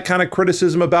hear that kind of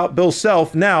criticism about Bill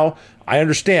Self. Now, I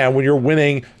understand when you're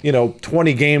winning,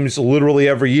 20 games literally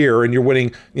every year and you're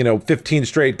winning, 15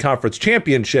 straight conference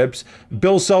championships,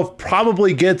 Bill Self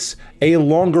probably gets a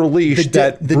longer leash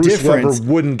that Bruce Weber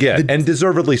wouldn't get, and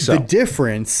deservedly so. The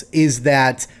difference is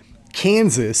that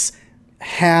Kansas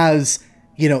has,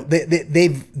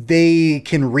 they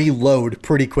can reload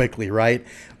pretty quickly, right?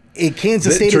 In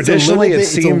Kansas State, it's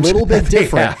a little bit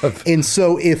different. And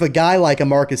so if a guy like a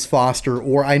Marcus Foster,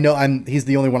 or he's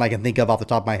the only one I can think of off the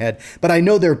top of my head, but I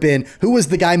know who was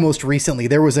the guy most recently?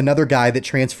 There was another guy that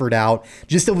transferred out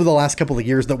just over the last couple of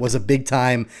years that was a big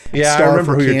time star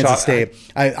for Kansas State.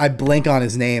 I blank on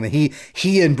his name. And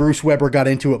he and Bruce Weber got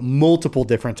into it multiple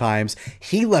different times.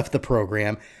 He left the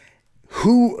program.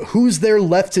 Who's there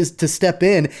left to step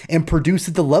in and produce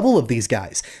at the level of these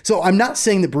guys? So I'm not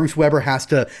saying that Bruce Weber has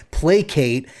to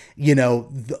placate,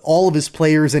 all of his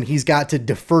players and he's got to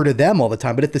defer to them all the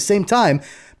time. But at the same time,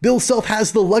 Bill Self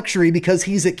has the luxury, because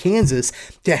he's at Kansas,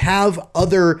 to have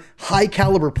other high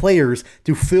caliber players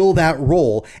to fill that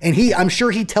role. And I'm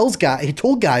sure he told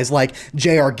guys like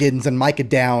J.R. Giddens and Micah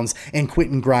Downs and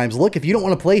Quentin Grimes, look, if you don't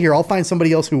want to play here, I'll find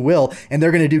somebody else who will, and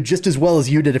they're going to do just as well as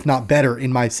you did, if not better,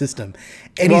 in my system.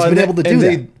 And he's been able to do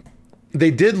that. They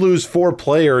did lose 4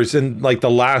 players in like the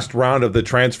last round of the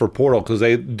transfer portal, because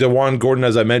DeJuan Gordon,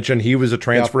 as I mentioned, he was a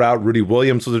transfer out. Rudy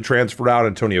Williams was a transfer out.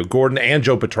 Antonio Gordon and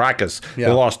Joe Petrakis. They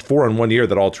lost 4 in 1 year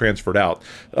that all transferred out.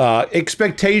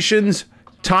 Expectations,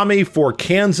 Tommy, for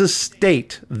Kansas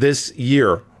State this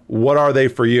year, what are they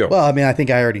for you? Well, I mean, I think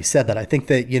I already said that. I think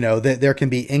that, that there can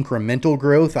be incremental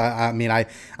growth. I mean, I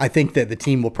think that the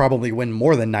team will probably win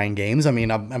more than 9 games. I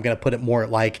mean, I'm going to put it more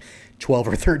at like 12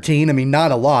 or 13. I mean,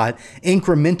 not a lot.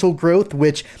 Incremental growth,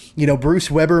 which,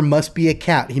 Bruce Weber must be a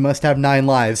cat. He must have 9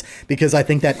 lives, because I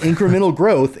think that incremental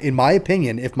growth, in my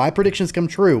opinion, if my predictions come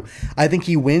true, I think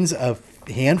he wins a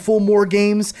handful more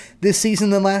games this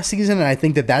season than last season. And I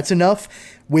think that that's enough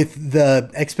with the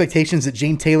expectations that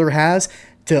Gene Taylor has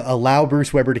to allow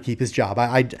Bruce Weber to keep his job.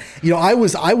 I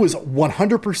was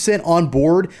 100% on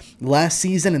board last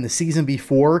season and the season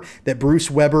before that Bruce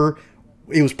Weber,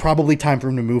 it was probably time for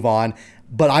him to move on.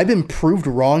 But I've been proved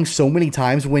wrong so many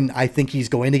times when I think he's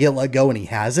going to get let go and he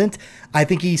hasn't. I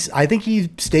think he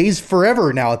stays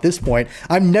forever now at this point.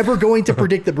 I'm never going to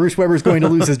predict that Bruce Weber is going to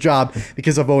lose his job,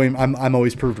 because I'm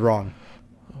always proved wrong.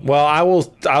 Well,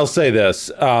 I'll say this.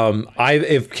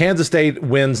 If Kansas State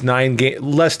wins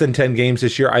less than 10 games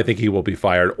this year, I think he will be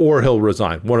fired or he'll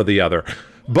resign, one or the other.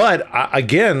 But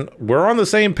again, we're on the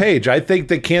same page. I think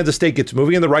that Kansas State gets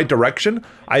moving in the right direction.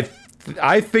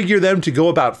 I figure them to go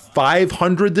about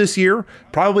 500 this year,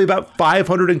 probably about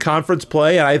 500 in conference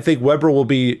play, and I think Weber will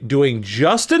be doing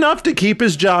just enough to keep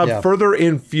his job, further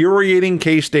infuriating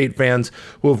K-State fans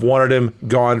who have wanted him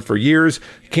gone for years.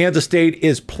 Kansas State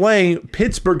is playing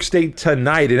Pittsburgh State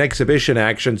tonight in exhibition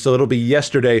action, so it'll be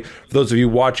yesterday for those of you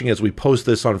watching as we post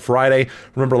this on Friday.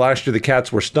 Remember, last year the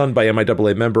Cats were stunned by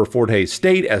MIAA member Fort Hays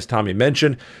State, as Tommy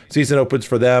mentioned. Season opens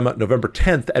for them November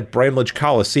 10th at Bramlage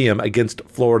Coliseum against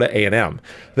Florida A&M.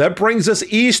 That brings us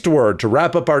eastward to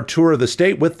wrap up our tour of the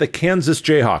state with the Kansas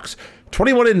Jayhawks.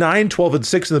 21-9,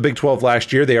 12-6 in the Big 12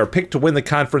 last year. They are picked to win the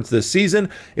conference this season.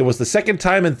 It was the second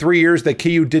time in 3 years that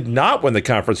KU did not win the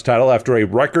conference title after a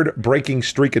record-breaking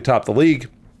streak atop the league.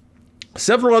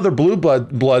 Several other Blue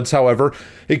Bloods, however,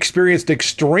 experienced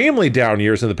extremely down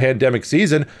years in the pandemic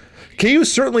season. KU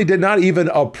certainly did not even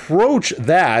approach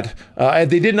that, and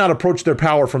they did not approach their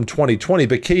power from 2020,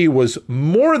 but KU was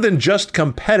more than just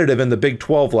competitive in the Big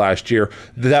 12 last year.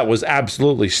 That was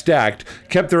absolutely stacked,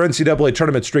 kept their NCAA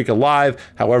tournament streak alive.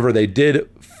 However, they did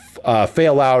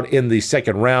fail out in the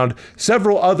second round.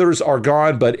 Several others are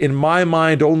gone, but in my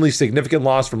mind, only significant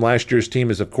loss from last year's team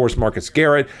is, of course, Marcus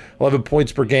Garrett, 11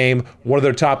 points per game, one of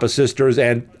their top assisters,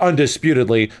 and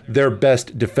undisputedly their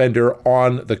best defender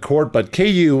on the court. But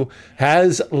KU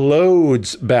has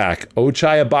loads back.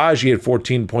 Ochai Agbaji at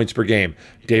 14 points per game.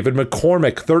 David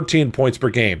McCormick, 13 points per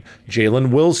game. Jalen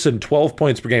Wilson, 12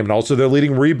 points per game. And also their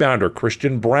leading rebounder,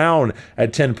 Christian Brown,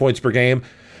 at 10 points per game.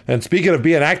 And speaking of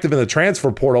being active in the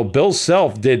transfer portal, Bill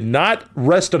Self did not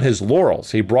rest on his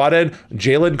laurels. He brought in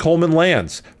Jalen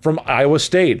Coleman-Lands from Iowa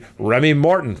State, Remy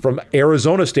Martin from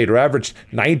Arizona State, who averaged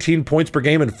 19 points per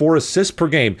game and 4 assists per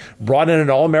game. Brought in an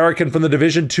All-American from the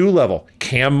Division II level,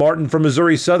 Cam Martin from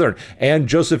Missouri Southern, and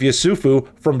Joseph Yusufu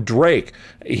from Drake.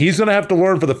 He's going to have to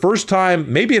learn for the first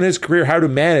time, maybe in his career, how to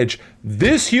manage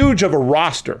this huge of a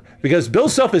roster, because Bill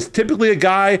Self is typically a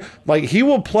guy, like, he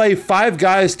will play 5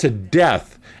 guys to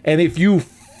death. And if you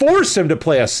force him to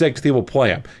play a 6th, he will play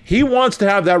him. He wants to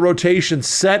have that rotation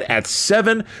set at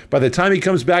 7 by the time he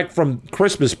comes back from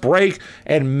Christmas break,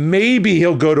 and maybe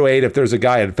he'll go to 8 if there's a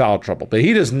guy in foul trouble. But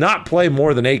he does not play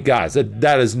more than 8 guys.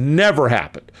 That has never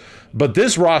happened. But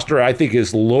this roster, I think,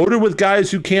 is loaded with guys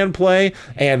who can play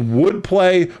and would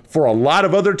play for a lot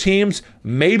of other teams.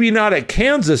 Maybe not at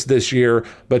Kansas this year,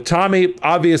 but Tommy,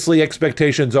 obviously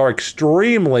expectations are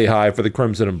extremely high for the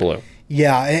Crimson and Blue.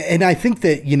 Yeah, and I think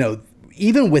that,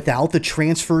 even without the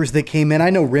transfers that came in, I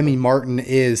know Remy Martin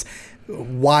is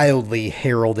wildly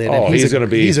heralded. Oh, and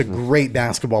he's a great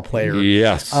basketball player.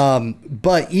 Yes.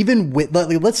 But even with,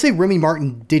 let's say Remy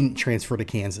Martin didn't transfer to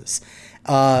Kansas,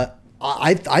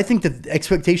 I think that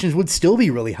expectations would still be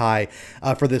really high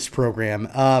for this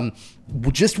program.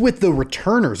 Just with the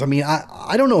returners. I mean,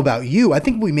 I don't know about you. I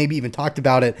think we maybe even talked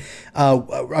about it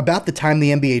about the time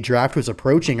the NBA draft was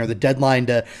approaching, or the deadline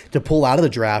to pull out of the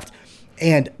draft.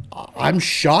 And I'm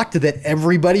shocked that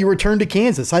everybody returned to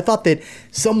Kansas. I thought that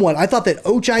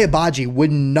Ochai Agbaji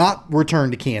would not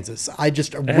return to Kansas.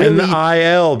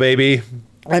 NIL, baby.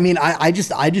 I mean, I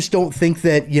just don't think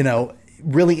that,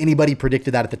 really anybody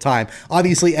predicted that at the time.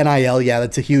 Obviously, NIL, yeah,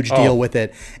 that's a huge deal with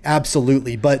it.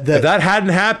 Absolutely. But if that hadn't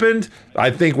happened,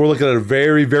 I think we're looking at a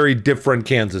very, very different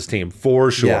Kansas team for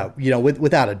sure. Yeah,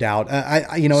 without a doubt.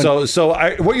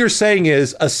 What you're saying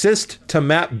is assist to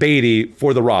Matt Beatty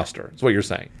for the roster. That's what you're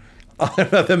saying.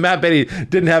 Matt Beatty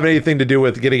didn't have anything to do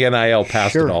with getting NIL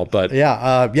passed at all, but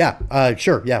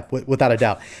sure, without a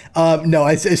doubt. No,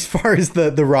 as far as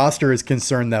the roster is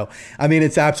concerned, though, I mean,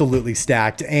 it's absolutely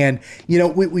stacked, and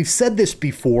we've said this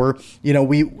before.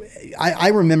 I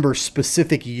remember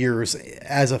specific years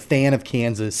as a fan of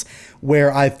Kansas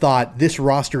where I thought this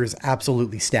roster is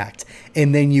absolutely stacked,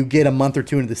 and then you get a month or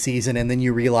two into the season, and then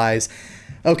you realize,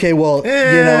 okay, well,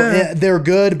 they're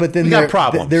good, but then got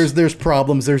problems. There's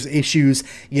problems, there's issues,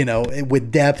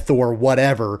 with depth or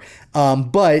whatever.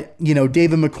 But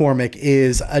David McCormick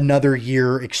is another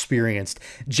year experienced.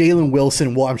 Jalen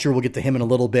Wilson, well, I'm sure we'll get to him in a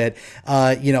little bit.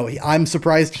 I'm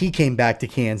surprised he came back to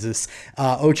Kansas.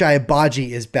 Ochai Agbaji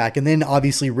is back, and then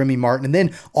obviously Remy Martin, and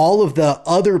then all of the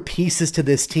other pieces to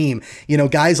this team.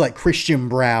 Guys like Christian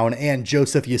Brown and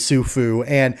Joseph Yusufu,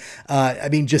 and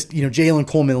Jalen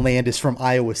Coleman Landis from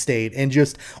Iowa State, and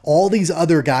just all these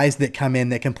other guys that come in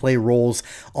that can play roles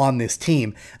on this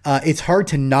team. It's hard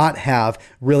to not have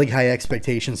really high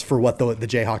expectations for what the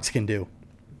Jayhawks can do.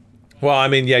 Well, I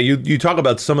mean, yeah, you talk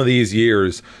about some of these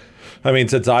years. I mean,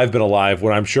 since I've been alive,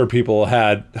 when I'm sure people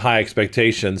had high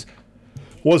expectations.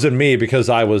 Wasn't me because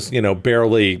I was,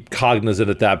 barely cognizant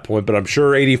at that point, but I'm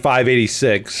sure 85,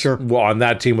 86 sure. On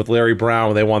that team with Larry Brown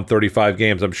when they won 35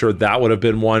 games. I'm sure that would have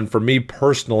been one for me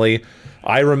personally.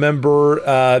 I remember,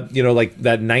 like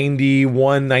that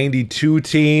 91, 92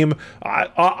 team.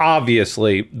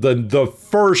 Obviously, the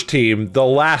first team, the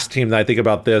last team that I think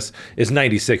about this is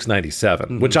 96,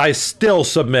 97, which I still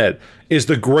submit is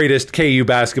the greatest KU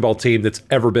basketball team that's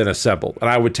ever been assembled. And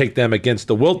I would take them against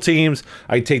the Wilt teams.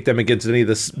 I'd take them against any of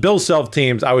the Bill Self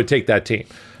teams. I would take that team.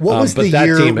 What was the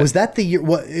year? Was that the year?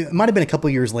 What, it might have been a couple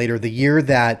years later, the year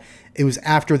that it was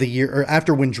after the year, or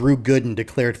after when Drew Gooden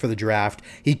declared for the draft.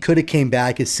 He could have came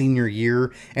back his senior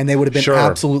year, and they would have been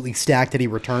absolutely stacked had he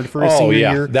returned for his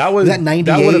senior year. Was that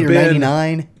 98 or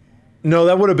 99? No,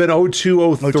 that would have been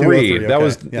 02, 03. That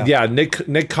was Nick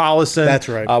Collison. That's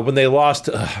right. When they lost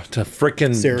to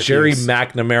frickin' Jerry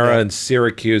McNamara and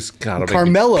Syracuse. God,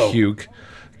 Carmelo. Puke.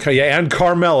 Yeah, and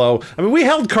Carmelo. I mean, we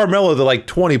held Carmelo to like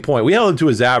 20 points. We held him to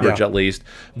his average at least.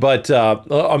 But,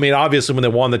 obviously when they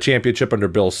won the championship under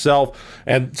Bill Self,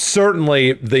 and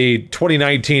certainly the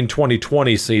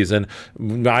 2019-2020 season,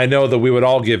 I know that we would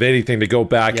all give anything to go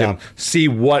back and see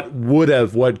what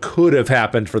could have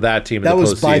happened for that team in the postseason. That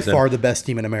was by far the best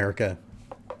team in America.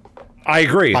 I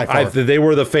agree. They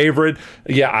were the favorite.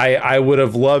 Yeah, I would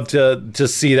have loved to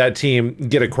see that team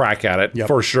get a crack at it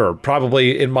for sure.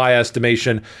 Probably, in my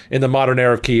estimation, in the modern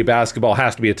era of KU basketball,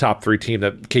 has to be a top 3 team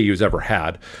that KU's ever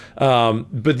had.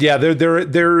 But yeah,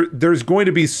 there's going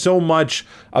to be so much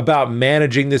about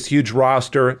managing this huge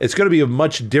roster. It's going to be a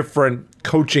much different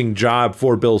coaching job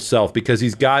for Bill Self because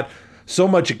he's got so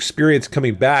much experience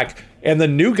coming back. And the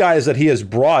new guys that he has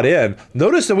brought in,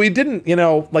 notice that we didn't,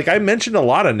 like I mentioned a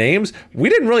lot of names, we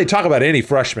didn't really talk about any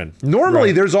freshmen.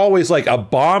 Normally there's always like a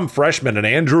bomb freshman, an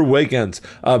Andrew Wiggins,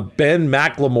 Ben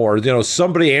McLemore,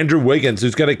 somebody, Andrew Wiggins,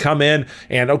 who's going to come in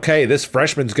and, okay, this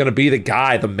freshman's going to be the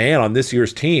guy, the man on this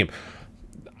year's team.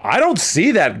 I don't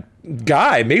see that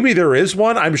guy. Maybe there is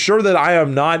one. I'm sure that I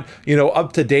am not,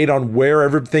 up to date on where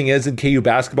everything is in KU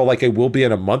basketball like I will be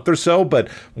in a month or so. But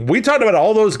we talked about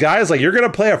all those guys. Like, you're going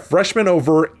to play a freshman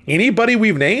over anybody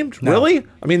we've named? No. Really?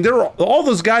 I mean, all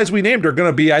those guys we named are going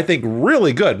to be, I think,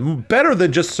 really good. Better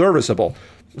than just serviceable.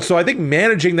 So I think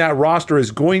managing that roster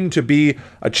is going to be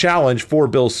a challenge for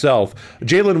Bill Self.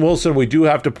 Jalen Wilson, we do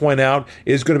have to point out,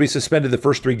 is going to be suspended the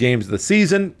first 3 games of the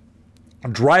season.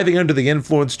 Driving under the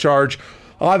influence charge.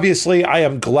 Obviously, I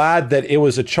am glad that it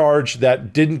was a charge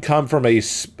that didn't come from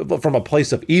a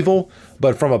place of evil,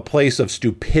 but from a place of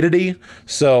stupidity.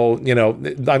 So,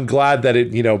 I'm glad that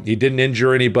he didn't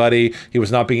injure anybody. He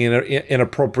was not being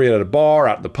inappropriate at a bar,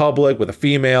 out in the public with a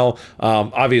female.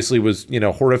 Obviously, was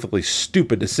horrifically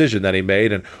stupid decision that he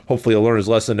made, and hopefully he'll learn his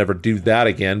lesson, never do that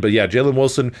again. But yeah, Jalen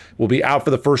Wilson will be out for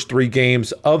the first 3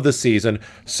 games of the season.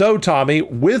 So, Tommy,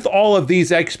 with all of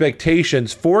these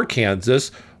expectations for Kansas,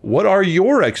 what are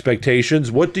your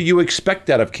expectations? What do you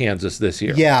expect out of Kansas this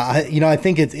year? Yeah, I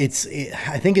think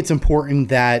it's important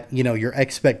that your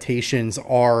expectations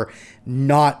are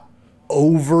not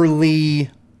overly.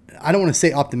 I don't want to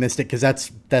say optimistic because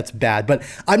that's bad, but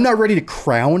I'm not ready to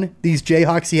crown these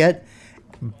Jayhawks yet.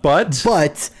 But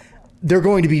they're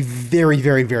going to be very,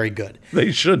 very, very good.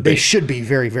 They should be. They should be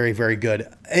very, very, very good.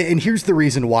 And here's the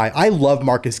reason why. I love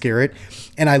Marcus Garrett,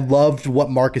 and I loved what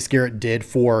Marcus Garrett did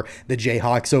for the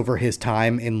Jayhawks over his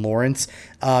time in Lawrence.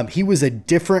 He was a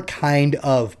different kind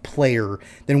of player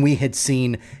than we had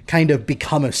seen kind of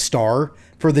become a star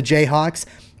for the Jayhawks,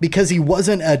 because he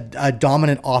wasn't a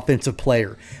dominant offensive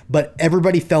player, but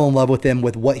everybody fell in love with him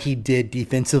with what he did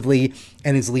defensively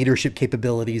and his leadership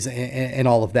capabilities and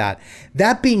all of that.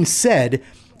 That being said,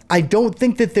 I don't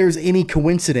think that there's any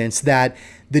coincidence that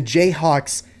the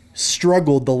Jayhawks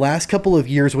struggled the last couple of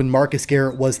years when Marcus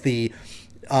Garrett was the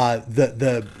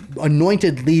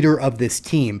anointed leader of this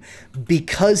team,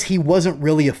 because he wasn't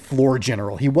really a floor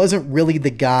general. He wasn't really the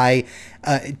guy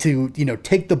to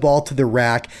take the ball to the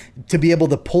rack, to be able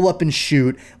to pull up and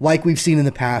shoot like we've seen in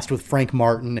the past with Frank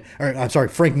Mason,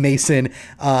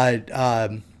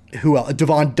 who else?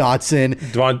 Devon Dotson,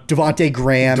 Devontae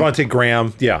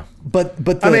Graham. Yeah. But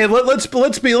I mean, let's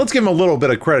give him a little bit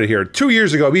of credit here. 2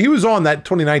 years ago, I mean, he was on that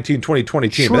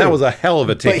 2019-2020 team, but that was a hell of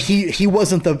a team. But he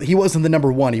wasn't the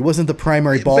number one. He wasn't the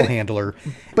primary ball handler.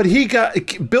 But he got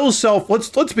Bill Self.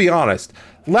 Let's be honest.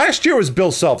 Last year was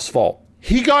Bill Self's fault.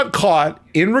 He got caught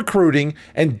in recruiting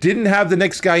and didn't have the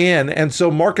next guy in, and so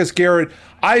Marcus Garrett,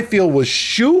 I feel, was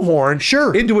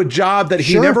shoehorned into a job that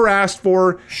he never asked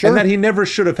for and that he never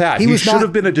should have had. He should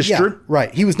have been a distributor. Yeah,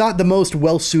 right. He was not the most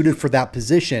well-suited for that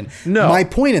position. No. My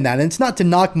point in that, and it's not to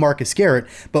knock Marcus Garrett,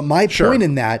 but my point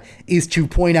in that is to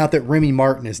point out that Remy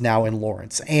Martin is now in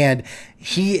Lawrence. And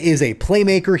he is a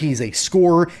playmaker. He's a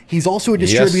scorer. He's also a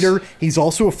distributor. Yes. He's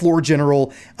also a floor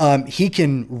general. He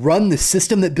can run the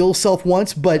system that Bill Self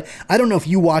wants, but I don't know if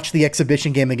you watched the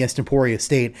exhibition game against Emporia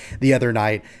State the other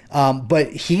night,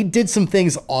 but he did some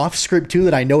things off script too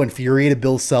that I know infuriated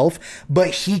Bill Self, but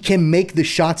he can make the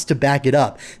shots to back it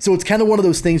up. So it's kind of one of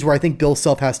those things where I think Bill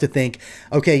Self has to think,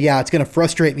 okay, yeah, it's going to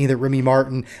frustrate me that Remy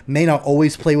Martin may not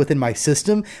always play within my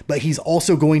system, but he's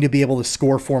also going to be able to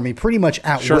score for me pretty much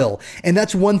at will. And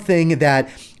that's one thing that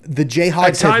the Jayhawks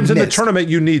at times in the tournament,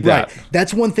 you need that. Right.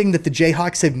 That's one thing that the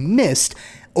Jayhawks have missed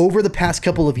over the past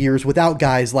couple of years without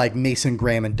guys like Mason,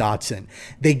 Graham, and Dotson.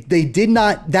 They did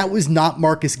not. That was not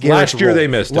Marcus Garrett's Last year role. They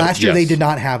missed it. Last year they did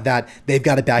not have that. They've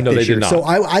got it back this year. Not. So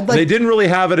I'd like. They didn't really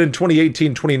have it in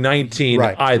 2018, 2019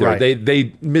 either. Right.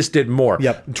 They missed it more.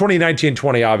 Yep.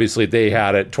 2019-20 obviously they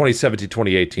had it. 2017,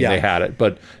 2018 they had it.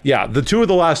 But yeah, the two of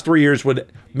the last 3 years when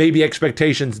maybe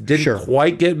expectations didn't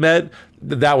quite get met,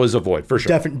 that was a void for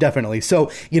sure. Definitely. So,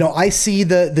 I see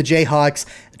the Jayhawks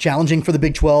challenging for the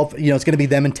Big 12. It's going to be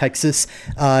them in Texas.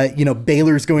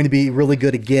 Baylor's going to be really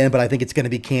good again, but I think it's going to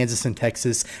be Kansas and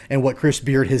Texas, and what Chris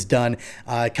Beard has done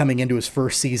coming into his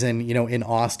first season, in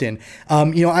Austin.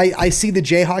 I see the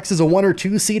Jayhawks as a 1 or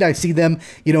 2 seed. I see them,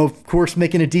 of course,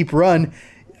 making a deep run.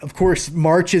 Of course,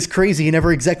 March is crazy. You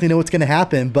never exactly know what's going to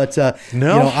happen, but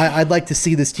I'd like to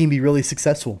see this team be really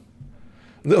successful.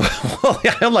 Well,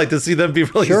 yeah, I'd like to see them be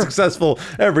really successful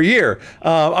every year.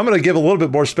 I'm going to give a little bit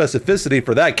more specificity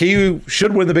for that. KU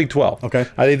should win the Big 12. Okay.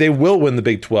 I think they will win the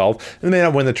Big 12. They may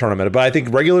not win the tournament, but I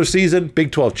think regular season,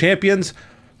 Big 12 champions.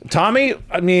 Tommy,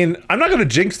 I mean, I'm not going to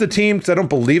jinx the team because I don't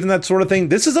believe in that sort of thing.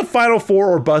 This is a Final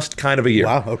Four or bust kind of a year.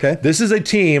 Wow, okay. This is a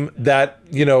team that,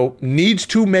 needs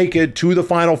to make it to the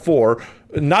Final Four.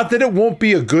 Not that it won't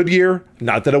be a good year,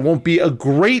 not that it won't be a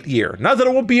great year, not that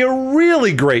it won't be a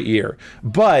really great year,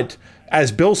 but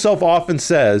as Bill Self often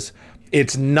says,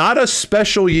 it's not a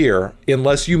special year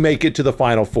unless you make it to the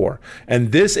Final Four.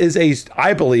 And this is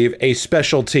I believe, a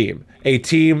special team. A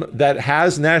team that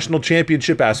has national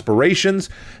championship aspirations.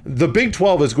 The Big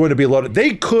 12 is going to be loaded.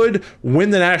 They could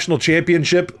win the national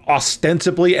championship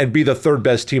ostensibly and be the third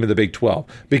best team in the Big 12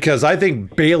 because I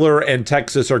think Baylor and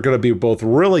Texas are going to be both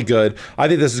really good. I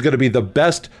think this is going to be the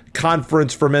best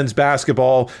conference for men's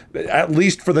basketball, at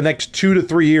least for the next 2 to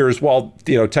 3 years while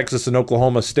Texas and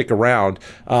Oklahoma stick around.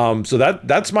 So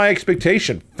that's my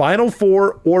expectation. Final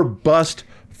Four or bust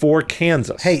for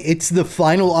Kansas. Hey, it's the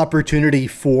final opportunity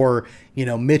for,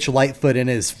 Mitch Lightfoot in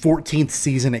his 14th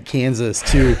season at Kansas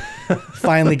to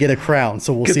finally get a crown.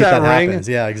 So we'll see if that happens.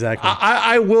 Yeah, exactly.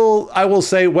 I will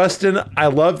say, Weston, I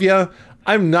love you.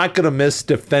 I'm not going to miss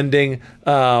defending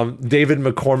David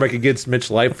McCormick against Mitch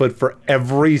Lightfoot for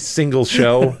every single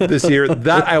show this year.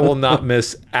 That I will not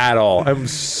miss at all. I'm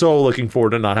so looking forward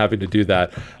to not having to do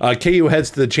that. KU heads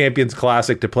to the Champions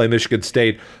Classic to play Michigan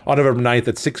State on November 9th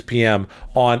at 6 p.m.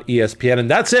 on ESPN. And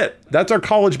that's it. That's our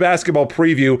college basketball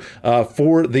preview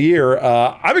for the year.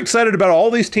 I'm excited about all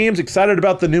these teams, excited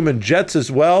about the Newman Jets as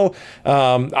well.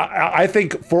 I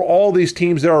think for all these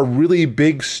teams, there are really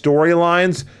big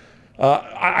storylines.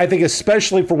 I think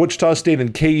especially for Wichita State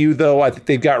and KU, though, I think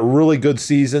they've got really good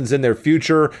seasons in their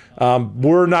future.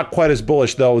 We're not quite as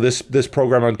bullish, though, this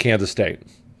program on Kansas State.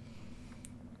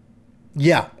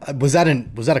 Yeah, was that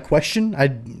a question? I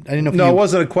didn't know. If No, it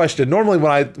wasn't a question. Normally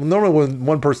when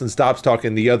one person stops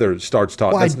talking, the other starts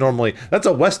talking. Well, that's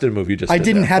a Weston move you just. I did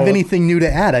didn't there. have anything new to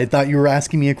add. I thought you were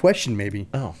asking me a question, maybe.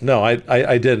 Oh no,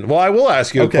 I didn't. Well, I will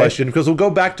ask you a question because we'll go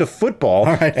back to football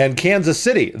and Kansas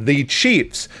City, the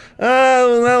Chiefs.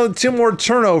 Well, 2 more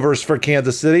turnovers for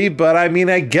Kansas City, but I mean,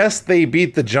 I guess they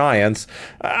beat the Giants.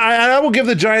 I will give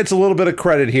the Giants a little bit of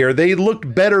credit here. They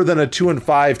looked better than a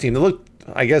 2-5 team. They looked,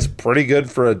 I guess, pretty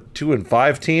good for a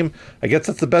 2-5 team. I guess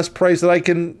that's the best price that I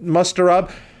can muster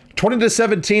up.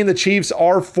 20-17, the Chiefs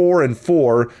are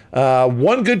 4-4.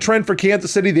 One good trend for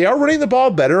Kansas City. They are running the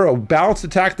ball better. A balanced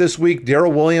attack this week.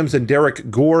 Darrell Williams and Derek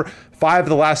Gore. 5 of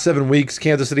the last 7 weeks,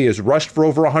 Kansas City has rushed for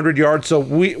over 100 yards. So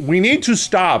we need to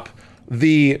stop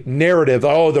the narrative,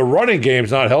 oh, the running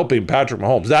game's not helping Patrick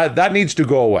Mahomes. That needs to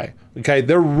go away. Okay,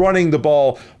 they're running the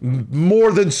ball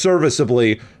more than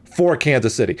serviceably for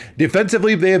Kansas City.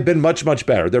 Defensively, they have been much, much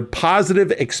better. Their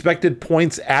positive expected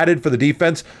points added for the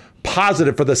defense,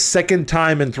 positive for the second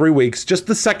time in 3 weeks, just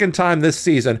the second time this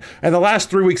season. And the last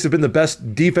 3 weeks have been the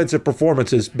best defensive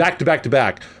performances back to back to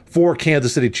back for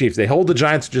Kansas City Chiefs. They hold the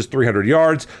Giants to just 300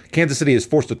 yards. Kansas City has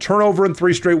forced a turnover in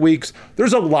 3 straight weeks.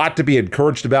 There's a lot to be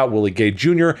encouraged about. Willie Gay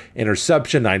Jr.,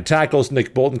 interception, 9 tackles.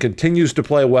 Nick Bolton continues to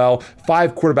play well.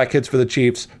 5 quarterback hits for the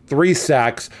Chiefs, 3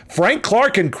 sacks. Frank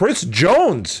Clark and Chris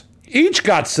Jones each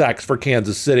got sacks for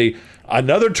Kansas City.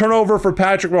 Another turnover for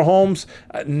Patrick Mahomes.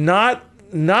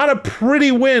 Not a pretty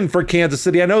win for Kansas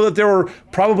City. I know that there were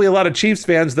probably a lot of Chiefs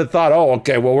fans that thought, oh,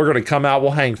 okay, well, we're going to come out,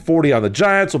 we'll hang 40 on the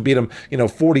Giants, we'll beat them,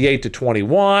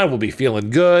 48-21, we'll be feeling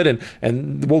good,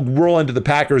 and we'll roll into the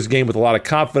Packers game with a lot of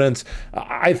confidence.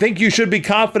 I think you should be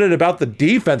confident about the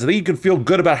defense. I think you can feel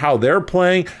good about how they're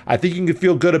playing. I think you can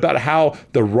feel good about how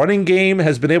the running game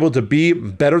has been able to be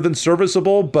better than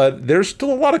serviceable, but there's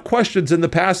still a lot of questions in the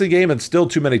passing game and still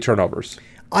too many turnovers.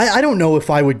 I don't know if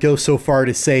I would go so far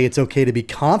to say it's okay to be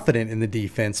confident in the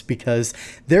defense, because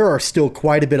there are still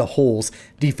quite a bit of holes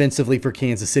defensively for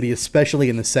Kansas City, especially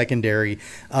in the secondary.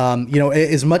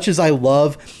 As much as I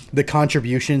love the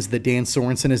contributions that Dan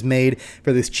Sorensen has made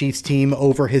for this Chiefs team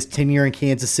over his tenure in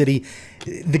Kansas City,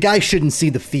 the guy shouldn't see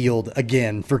the field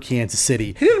again for Kansas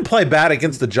City. He didn't play bad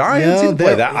against the Giants. He didn't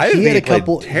play that. I didn't think he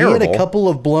played terrible. He had a couple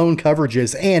of blown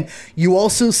coverages, and you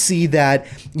also see that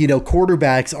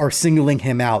quarterbacks are singling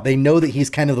him out. They know that he's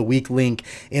kind of the weak link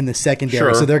in the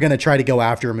secondary, so they're going to try to go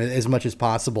after him as much as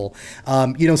possible.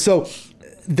 So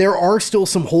there are still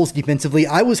some holes defensively.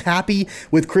 I was happy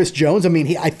with Chris Jones. I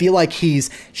mean, I feel like he's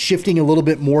shifting a little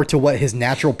bit more to what his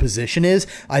natural position is.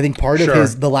 I think part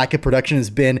of the lack of production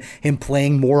has been him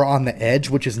playing more on the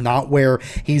edge, which is not where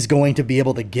he's going to be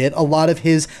able to get a lot of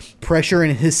his pressure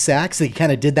and his sacks. He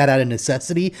kind of did that out of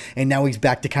necessity, and now he's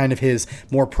back to kind of his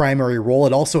more primary role.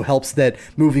 It also helps that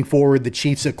moving forward, the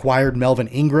Chiefs acquired Melvin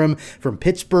Ingram from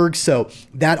Pittsburgh, so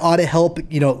that ought to help,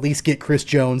 at least get Chris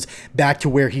Jones back to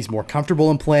where he's more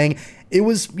comfortable in playing. It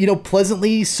was,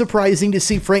 pleasantly surprising to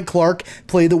see Frank Clark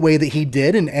play the way that he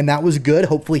did, and that was good.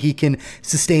 Hopefully he can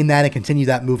sustain that and continue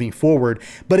that moving forward.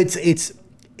 But it's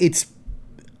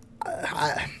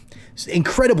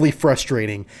incredibly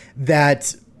frustrating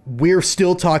that we're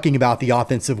still talking about the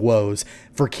offensive woes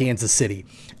for Kansas City.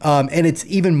 And it's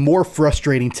even more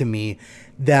frustrating to me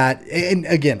that, and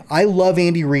again, I love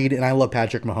Andy Reid and I love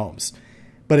Patrick Mahomes.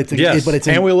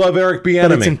 And we love Eric Bieniemy.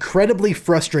 But it's incredibly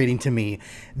frustrating to me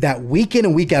that week in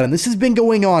and week out, and this has been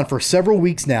going on for several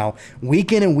weeks now,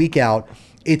 week in and week out,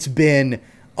 it's been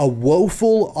a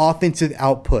woeful offensive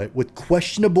output with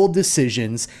questionable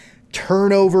decisions,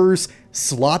 turnovers,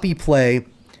 sloppy play,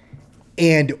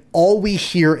 and all we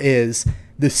hear is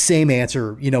the same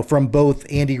answer, from both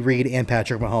Andy Reid and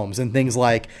Patrick Mahomes, and things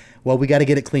like, well, we got to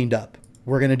get it cleaned up.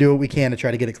 We're going to do what we can to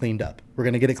try to get it cleaned up. We're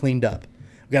going to get it cleaned up.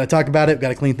 We got to talk about it. We got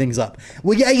to clean things up.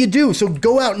 Well, yeah, you do. So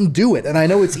go out and do it. And I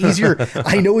know it's easier.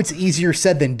 I know it's easier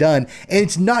said than done. And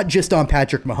it's not just on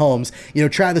Patrick Mahomes.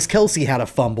 Travis Kelce had a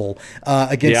fumble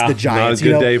against the Giants. Not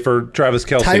a good day for Travis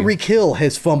Kelce. Tyreek Hill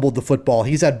has fumbled the football.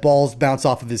 He's had balls bounce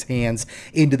off of his hands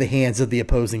into the hands of the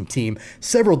opposing team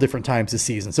several different times this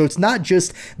season. So it's not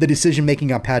just the decision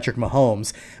making on Patrick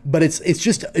Mahomes, but it's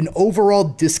just an overall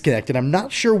disconnect. And I'm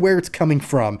not sure where it's coming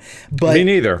from. But me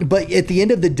neither. But at the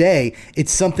end of the day,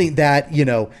 it's something that,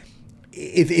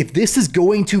 if this is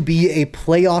going to be a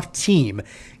playoff team,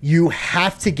 you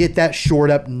have to get that shored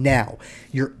up now.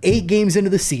 You're 8 games into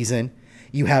the season.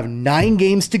 You have 9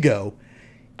 games to go.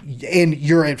 and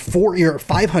you're at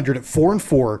 500 at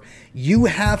 4-4, you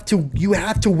have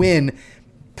to win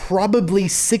probably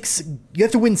six. You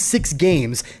have to win 6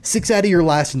 games, 6 out of your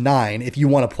last 9 if you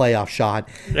want a playoff shot.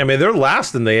 I mean, they're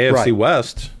last in the AFC Right.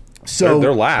 West. So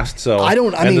they're last. So I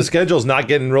mean, the schedule's not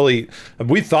getting really.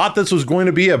 We thought this was going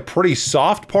to be a pretty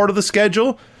soft part of the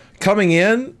schedule coming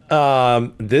in.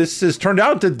 This has turned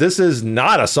out that this is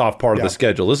not a soft part of the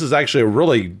schedule. This is actually a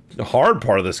really hard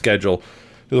part of the schedule.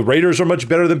 The Raiders are much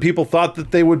better than people thought that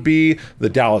they would be. The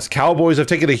Dallas Cowboys have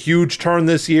taken a huge turn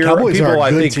this year. Cowboys are a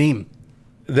good team.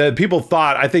 That people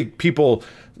thought, I think people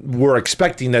were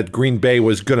expecting that Green Bay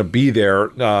was going to be there,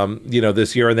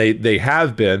 this year, and they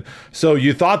have been. So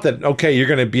you thought that, okay, you're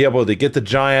going to be able to get the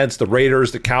Giants, the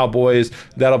Raiders, the Cowboys.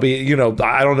 That'll be,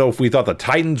 I don't know if we thought the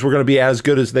Titans were going to be as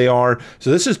good as they are. So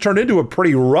this has turned into a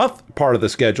pretty rough part of the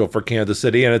schedule for Kansas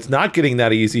City, and it's not getting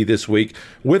that easy this week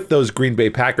with those Green Bay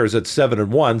Packers at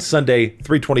 7-1, Sunday,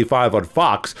 3:25 on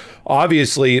Fox.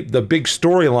 Obviously, the big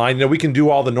storyline, we can do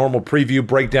all the normal preview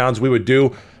breakdowns we would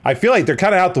do. I feel like they're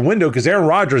kind of out the window because Aaron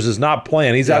Rodgers is not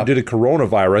playing. He's out due to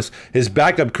coronavirus. His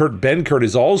backup, Kurt Benkert,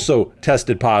 is also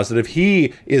tested positive.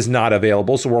 He is not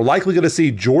available. So we're likely going to see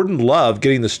Jordan Love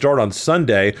getting the start on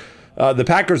Sunday. The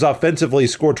Packers offensively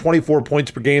score 24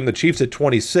 points per game. The Chiefs at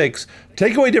 26.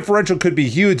 Takeaway differential could be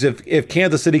huge if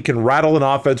Kansas City can rattle an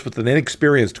offense with an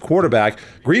inexperienced quarterback.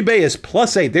 Green Bay is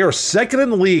 +8. They are second in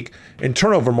the league in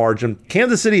turnover margin.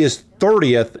 Kansas City is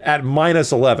 30th at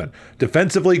 -11.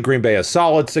 Defensively, Green Bay is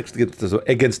solid, 6th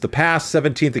against the pass,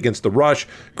 17th against the rush.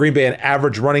 Green Bay, an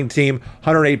average running team,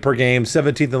 108 per game,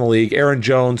 17th in the league. Aaron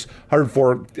Jones,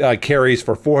 104 carries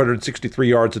for 463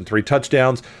 yards and 3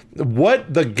 touchdowns.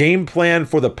 What the game plan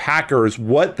for the Packers,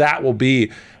 what that will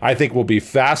be, I think will be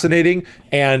fascinating.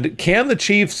 And can the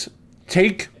Chiefs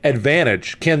take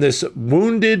advantage? Can this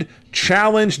wounded,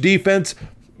 challenged defense,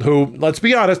 who, let's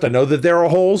be honest, I know that there are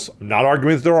holes. I'm not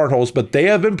arguing that there aren't holes, but they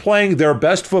have been playing their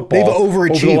best football. They've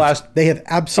overachieved. They have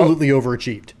absolutely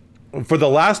overachieved. For the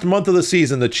last month of the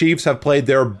season, the Chiefs have played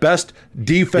their best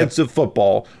defensive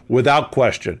football without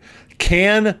question.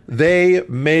 Can they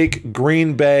make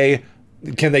Green Bay,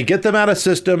 can they get them out of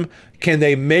system? Can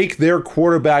they make their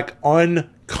quarterback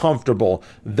uncomfortable?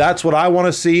 That's what I want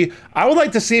to see. I would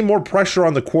like to see more pressure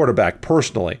on the quarterback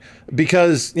personally,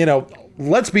 because,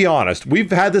 let's be honest.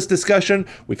 We've had this discussion.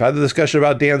 We've had the discussion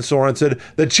about Dan Sorensen.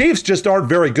 The Chiefs just aren't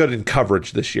very good in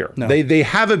coverage this year. No. They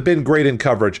haven't been great in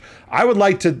coverage. I would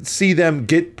like to see them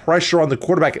get pressure on the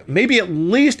quarterback, maybe at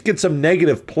least get some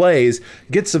negative plays,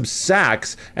 get some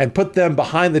sacks, and put them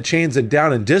behind the chains and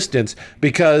down in distance,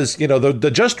 because,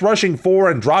 the just rushing 4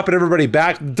 and dropping everybody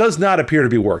back does not appear to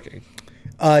be working.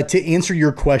 To answer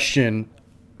your question,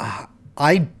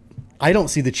 I don't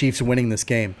see the Chiefs winning this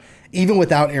game, even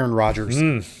without Aaron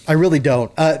Rodgers. I really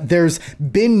don't. There's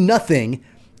been nothing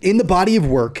in the body of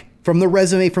work from the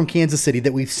resume from Kansas City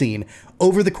that we've seen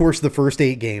over the course of the first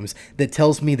 8 games that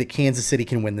tells me that Kansas City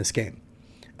can win this game.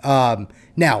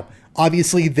 Now,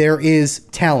 obviously, there is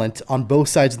talent on both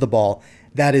sides of the ball.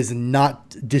 That is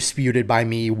not disputed by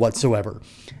me whatsoever.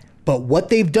 But what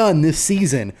they've done this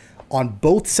season on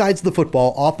both sides of the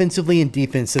football, offensively and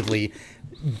defensively,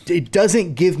 it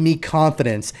doesn't give me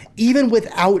confidence, even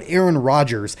without Aaron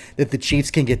Rodgers, that the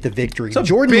Chiefs can get the victory. It's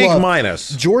a big minus.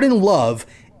 Jordan Love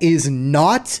is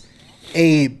not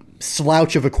a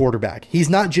slouch of a quarterback. He's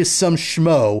not just some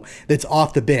schmo that's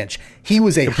off the bench. He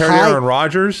was a compared to Aaron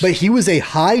Rodgers, but he was a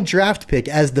high draft pick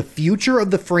as the future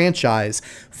of the franchise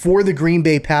for the Green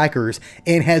Bay Packers,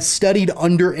 and has studied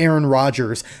under Aaron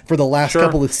Rodgers for the last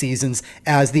couple of seasons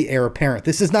as the heir apparent.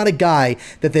 This is not a guy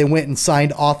that they went and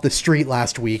signed off the street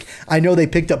last week. I know they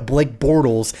picked up Blake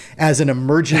Bortles as an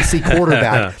emergency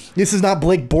quarterback. This is not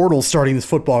Blake Bortles starting this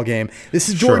football game. This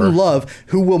is Jordan Love,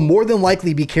 who will more than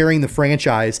likely be carrying the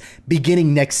franchise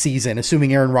beginning next season,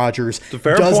 assuming Aaron Rodgers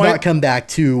does not come back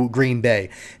to Green Bay.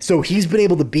 So he's been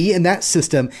able to be in that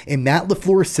system, in Matt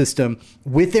LaFleur's system,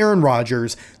 with Aaron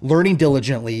Rodgers, learning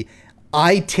diligently.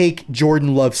 I take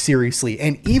Jordan Love seriously.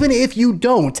 And even if you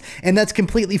don't, and that's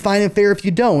completely fine and fair if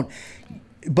you don't,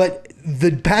 but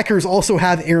the Packers also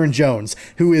have Aaron Jones,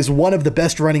 who is one of the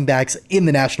best running backs in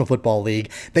the National Football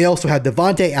League. They also have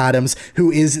Devontae Adams,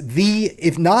 who is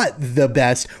if not the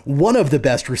best, one of the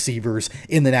best receivers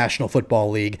in the National Football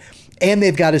League. And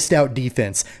they've got a stout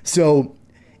defense. So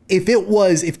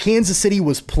if Kansas City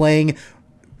was playing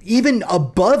even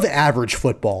above average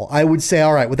football, I would say,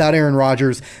 all right, without Aaron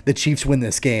Rodgers, the Chiefs win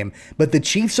this game. But the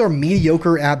Chiefs are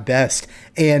mediocre at best,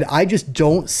 and I just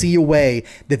don't see a way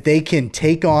that they can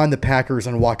take on the Packers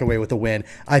and walk away with a win.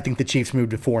 I think the Chiefs move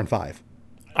to 4-5.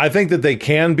 I think that they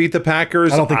can beat the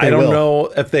Packers. I don't think they don't will. know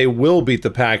if they will beat the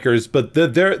Packers, but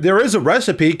there is a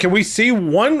recipe. Can we see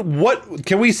what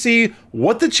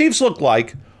the Chiefs look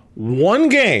like one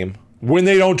game when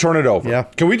they don't turn it over? Yeah.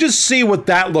 Can we just see what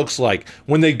that looks like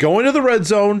when they go into the red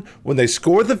zone, when they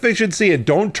score with efficiency and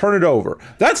don't turn it over?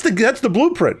 That's the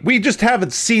blueprint. We just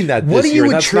haven't seen that this year.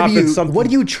 What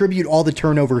do you attribute all the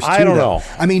turnovers to? I don't though? know.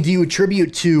 I mean, do you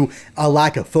attribute to a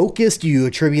lack of focus? Do you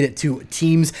attribute it to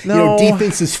teams, No.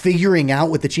 defenses figuring out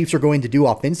what the Chiefs are going to do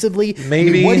offensively? Maybe.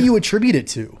 I mean, what do you attribute it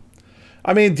to?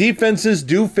 I mean, defenses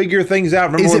do figure things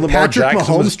out. Remember Is when it Lamar Patrick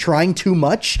Jackson Mahomes was trying too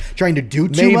much, trying to do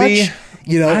too maybe? much?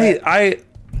 You know,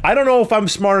 I don't know if I'm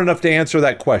smart enough to answer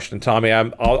that question, Tommy.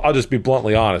 I'll just be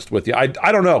bluntly honest with you. I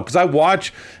don't know, because I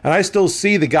watch and I still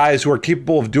see the guys who are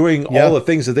capable of doing all the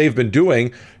things that they've been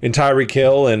doing in Tyreek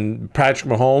Hill and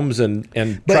Patrick Mahomes and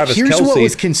But Travis here's Kelce. what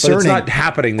was concerning. But it's not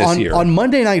happening this year. On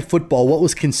Monday Night Football, what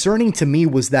was concerning to me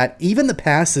was that even the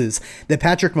passes that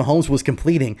Patrick Mahomes was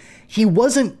completing, he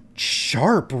wasn't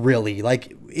sharp, really.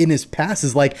 Like, in his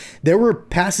passes, like, there were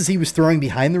passes he was throwing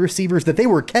behind the receivers that they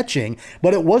were catching,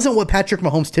 but it wasn't what Patrick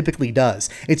Mahomes typically does.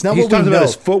 It's not He's what we talking know. about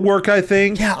his footwork, I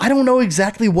think. Yeah, I don't know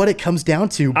exactly what it comes down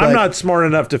to, but I'm not smart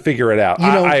enough to figure it out. You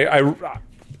know-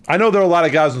 I know there are a lot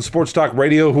of guys on sports talk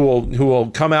radio who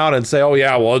will come out and say, "Oh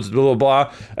yeah, well it's blah blah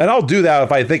blah," and I'll do that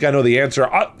if I think I know the answer.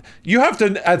 You have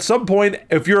to, at some point,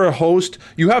 if you're a host,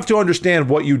 you have to understand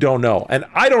what you don't know, and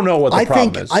I don't know what the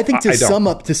problem is. I think to I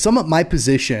don't. sum up my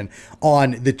position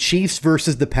on the Chiefs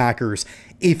versus the Packers,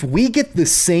 if we get the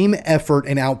same effort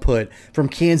and output from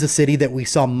Kansas City that we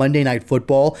saw Monday Night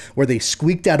Football, where they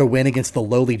squeaked out a win against the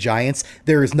lowly Giants,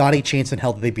 there is not a chance in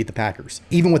hell that they beat the Packers,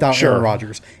 even without Sure. Aaron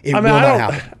Rodgers. It I will mean, not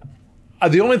happen.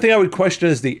 The only thing I would question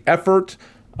is the effort.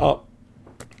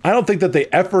 I don't think that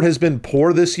the effort has been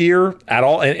poor this year at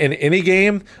all in any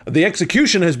game. The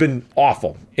execution has been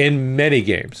awful in many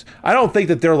games. I don't think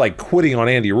that they're like quitting on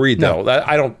Andy Reid though.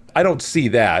 I don't see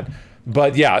that.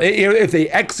 But yeah, if they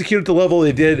execute at the level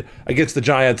they did against the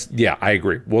Giants, yeah, I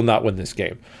agree. We'll not win this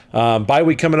game. Bye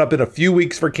week coming up in a few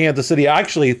weeks for Kansas City.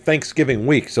 Actually, Thanksgiving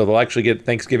week, so they'll actually get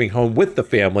Thanksgiving home with the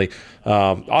family.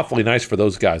 Awfully nice for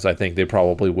those guys. I think they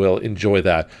probably will enjoy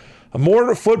that.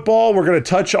 More football. We're going to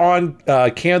touch on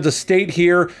Kansas State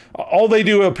here. All they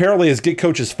do apparently is get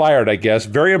coaches fired, I guess.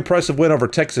 Very impressive win over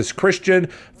Texas Christian.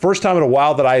 First time in a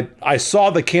while that I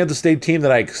saw the Kansas State team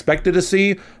that I expected to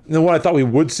see, and what I thought we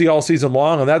would see all season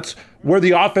long, and that's where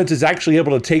the offense is actually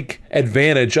able to take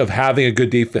advantage of having a good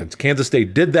defense. Kansas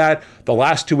State did that the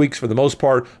last 2 weeks for the most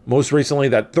part. Most recently,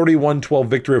 that 31-12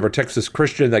 victory over Texas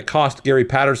Christian that cost Gary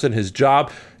Patterson his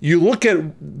job. You look at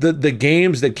the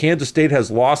games that Kansas State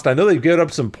has lost. I know they've given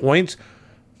up some points.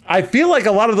 I feel like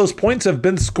a lot of those points have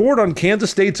been scored on Kansas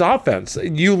State's offense.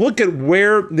 You look at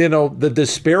where, the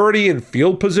disparity in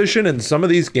field position in some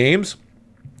of these games.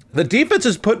 The defense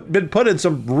has been put in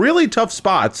some really tough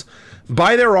spots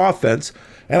by their offense.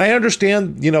 And I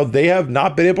understand, they have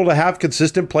not been able to have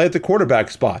consistent play at the quarterback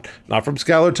spot. Not from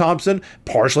Skylar Thompson,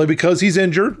 partially because he's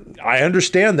injured. I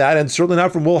understand that, and certainly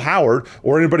not from Will Howard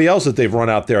or anybody else that they've run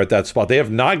out there at that spot. They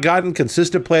have not gotten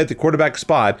consistent play at the quarterback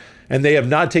spot, and they have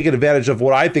not taken advantage of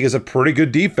what I think is a pretty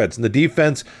good defense. And the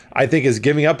defense, I think, is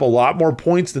giving up a lot more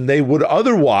points than they would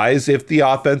otherwise if the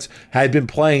offense had been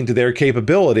playing to their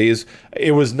capabilities.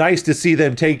 It was nice to see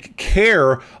them take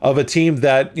care of a team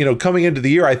that, coming into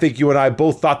the year, I think you and I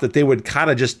both thought that they would kind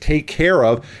of just take care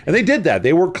of, and they did that.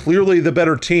 They were clearly the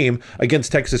better team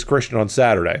against Texas Christian on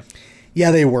Saturday.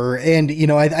 Yeah, they were. And,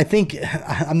 I think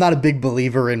I'm not a big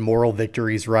believer in moral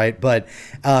victories, right? But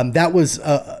that was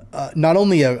not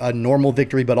only a normal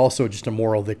victory, but also just a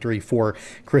moral victory for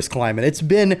Chris Klieman. It's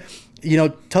been,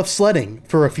 tough sledding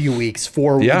for a few weeks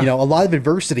for, a lot of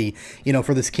adversity,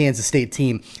 for this Kansas State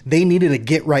team. They needed a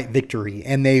get-right victory,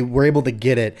 and they were able to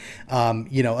get it,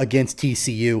 against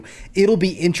TCU. It'll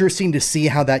be interesting to see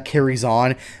how that carries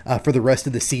on for the rest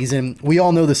of the season. We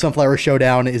all know the Sunflower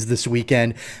Showdown is this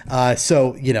weekend,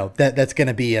 so, that's going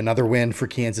to be another win for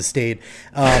Kansas State.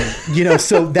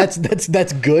 So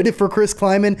that's good for Chris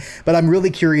Klieman, but I'm really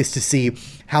curious to see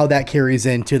how that carries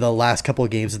into the last couple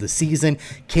of games of the season.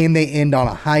 Can they end on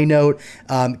a high note?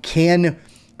 Can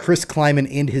Chris Klieman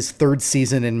end his third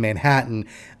season in Manhattan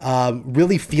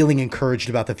really feeling encouraged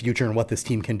about the future and what this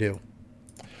team can do?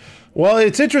 Well,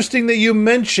 it's interesting that you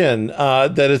mention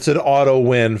that it's an auto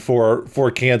win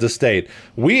for Kansas State.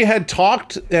 We had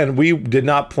talked, and we did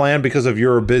not plan because of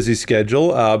your busy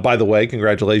schedule. By the way,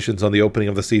 congratulations on the opening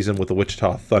of the season with the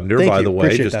Wichita Thunder. Thank by you. the way,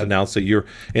 Appreciate just that. announced that you're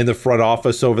in the front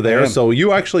office over there, so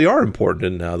you actually are important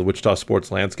in the Wichita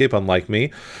sports landscape, unlike me.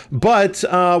 But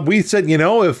we said,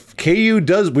 if KU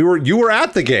does, you were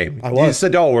at the game. I was. You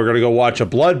said, we're going to go watch a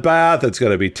bloodbath. It's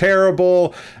going to be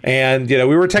terrible. And we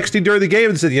were texting during the game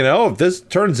and said, if this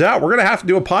turns out, we're going to have to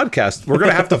do a podcast. We're going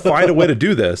to have to find a way to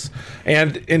do this.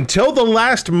 And until the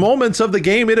last moments of the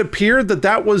game, it appeared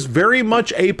that was very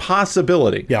much a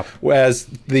possibility. Yeah. As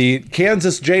the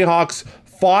Kansas Jayhawks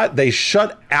fought, they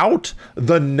shut out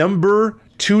the number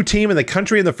 2 team in the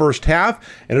country in the first half,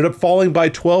 ended up falling by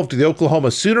 12 to the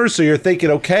Oklahoma Sooners. So you're thinking,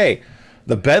 okay,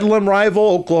 the Bedlam rival,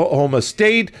 Oklahoma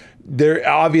State,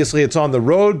 obviously it's on the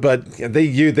road, but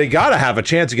they got to have a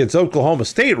chance against Oklahoma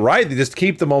State, right? They just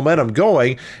keep the momentum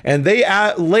going, and they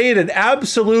laid an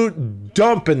absolute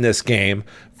dump in this game,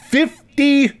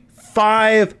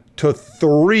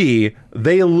 55-3.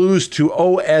 They lose to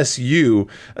OSU.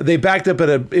 They backed up at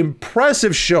an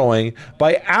impressive showing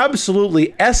by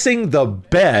absolutely essing the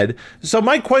bed. So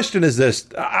my question is this.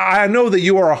 I know that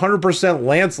you are 100%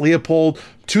 Lance Leopold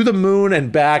to the moon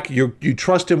and back. You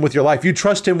trust him with your life. You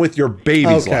trust him with your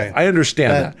baby's life. I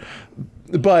understand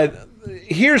that. But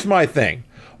here's my thing.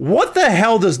 What the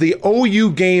hell does the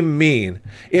OU game mean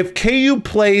if KU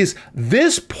plays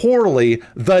this poorly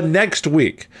the next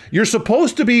week? You're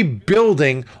supposed to be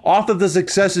building off of the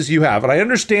successes you have. And I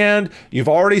understand you've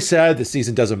already said the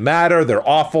season doesn't matter. They're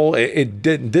awful. It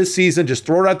didn't this season. Just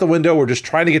throw it out the window. We're just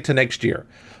trying to get to next year.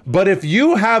 But if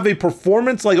you have a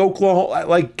performance like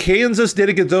Kansas did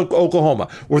against Oklahoma,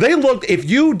 where they looked, if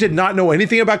you did not know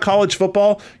anything about college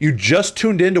football, you just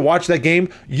tuned in to watch that game,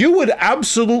 you would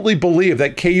absolutely believe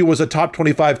that KU was a top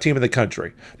 25 team in the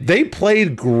country. They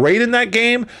played great in that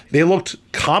game. They looked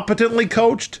competently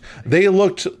coached. They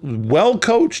looked well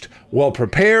coached, well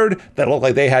prepared. That looked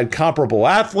like they had comparable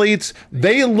athletes.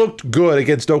 They looked good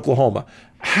against Oklahoma.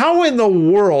 How in the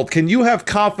world can you have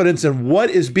confidence in what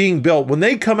is being built when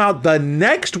they come out the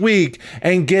next week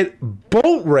and get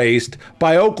boat raced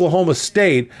by Oklahoma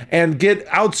State and get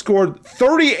outscored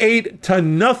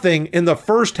 38-0 in the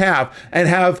first half and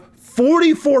have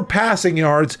 44 passing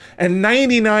yards and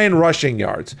 99 rushing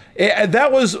yards?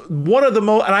 That was one of the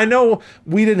most, and I know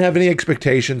we didn't have any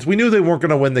expectations. We knew they weren't going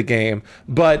to win the game.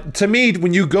 But to me,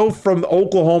 when you go from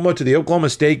Oklahoma to the Oklahoma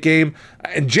State game,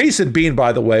 and Jason Bean,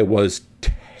 by the way, was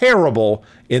terrible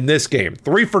in this game.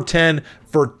 3 for 10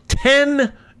 for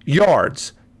 10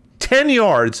 yards. 10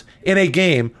 yards in a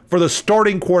game for the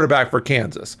starting quarterback for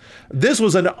Kansas. This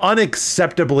was an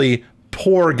unacceptably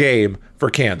poor game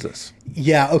for Kansas.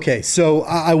 Yeah, okay. So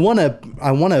I want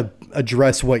to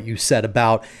address what you said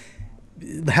about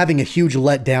having a huge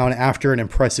letdown after an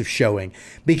impressive showing,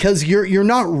 because you're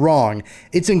not wrong.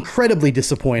 It's incredibly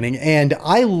disappointing, and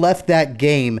I left that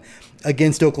game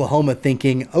against Oklahoma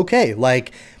thinking, okay,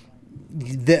 like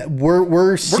that we're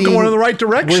going in the right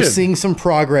direction. We're seeing some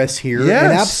progress here, Yes.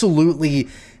 and absolutely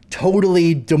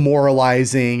totally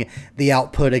demoralizing the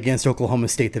output against Oklahoma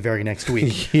State the very next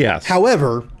week. Yes.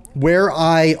 However, where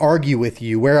I argue with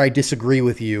you, where I disagree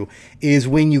with you, is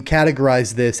when you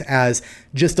categorize this as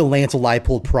just a Lance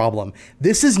Leipold problem.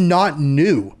 This is not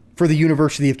new for the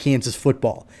University of Kansas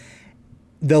football.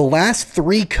 The last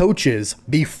 3 coaches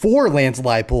before Lance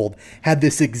Leipold had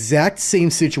this exact same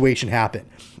situation happen.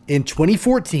 In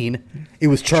 2014, it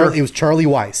was Charlie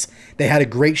Weiss. They had a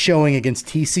great showing against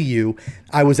TCU.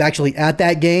 I was actually at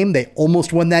that game. They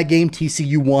almost won that game.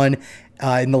 TCU won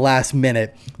in the last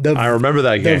minute. I remember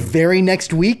that game. The very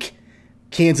next week,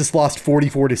 Kansas lost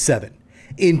 44-7.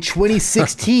 In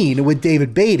 2016, with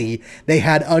David Beatty, they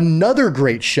had another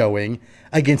great showing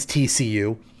against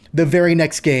TCU. The very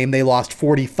next game, they lost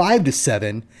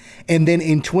 45-7. And then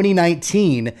in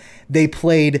 2019, they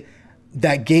played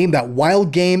that game, that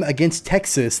wild game against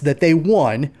Texas that they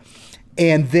won.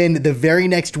 And then the very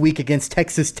next week against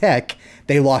Texas Tech,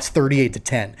 they lost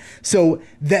 38-10. So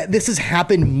this has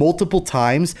happened multiple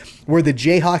times where the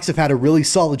Jayhawks have had a really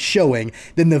solid showing.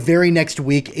 Then the very next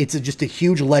week, it's just a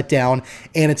huge letdown,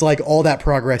 and it's like all that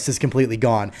progress is completely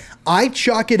gone. I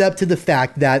chalk it up to the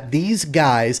fact that these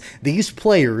guys, these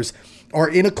players, are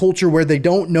in a culture where they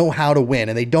don't know how to win,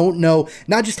 and they don't know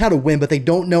not just how to win, but they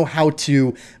don't know how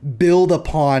to build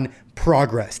upon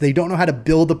progress. They don't know how to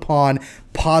build upon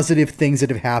positive things that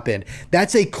have happened.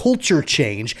 That's a culture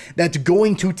change that's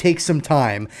going to take some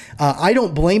time. I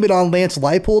don't blame it on Lance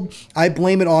Leipold. I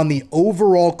blame it on the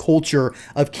overall culture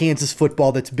of Kansas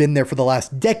football that's been there for the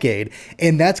last decade,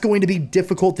 and that's going to be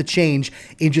difficult to change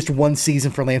in just one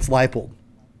season for Lance Leipold.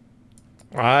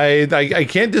 I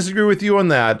can't disagree with you on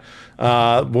that.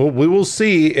 We will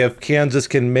see if Kansas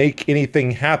can make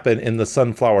anything happen in the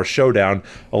Sunflower Showdown,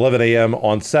 11 a.m.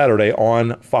 on Saturday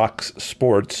on Fox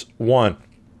Sports 1.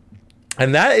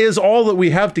 And that is all that we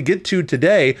have to get to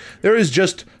today. There is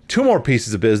just two more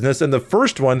pieces of business, and the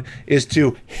first one is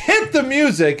to hit the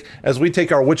music as we take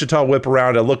our Wichita whip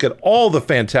around and look at all the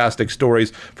fantastic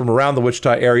stories from around the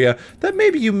Wichita area that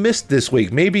maybe you missed this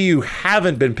week. Maybe you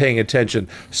haven't been paying attention.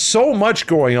 So much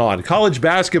going on. College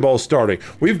basketball starting.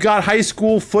 We've got high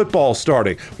school football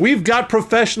starting. We've got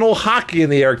professional hockey in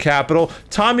the Air Capital.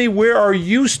 Tommy, where are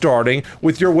you starting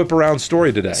with your whip around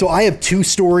story today? So I have two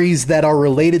stories that are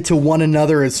related to one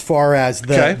another as far as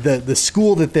the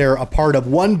school that they're a part of.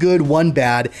 One good, one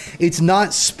bad. It's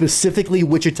not specifically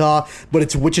Wichita, but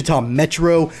it's Wichita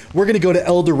Metro. We're going to go to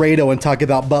El Dorado and talk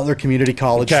about Butler Community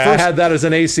College. Okay, I had that as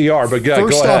an ACR, but go ahead.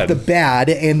 First off, the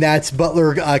bad, and that's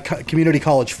Butler Community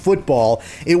College football.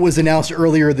 It was announced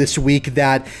earlier this week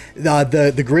that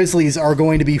the Grizzlies are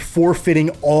going to be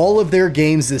forfeiting all of their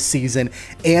games this season,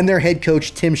 and their head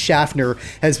coach, Tim Schaffner,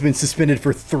 has been suspended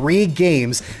for 3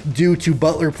 games due to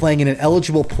Butler playing an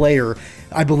eligible player.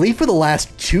 I believe for the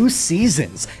last 2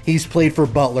 seasons he's played for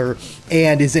Butler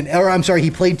and he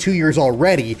played 2 years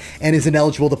already and is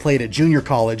ineligible to play at a junior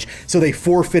college. So they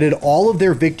forfeited all of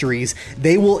their victories.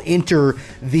 They will enter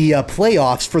the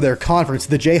playoffs for their conference,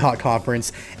 the Jayhawk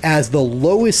Conference, as the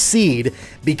lowest seed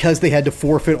because they had to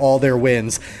forfeit all their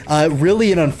wins.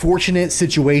 Really an unfortunate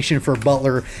situation for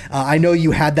Butler. I know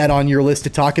you had that on your list to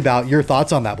talk about. Your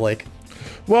thoughts on that, Blake?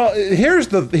 Well, here's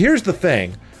the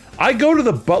thing. I go to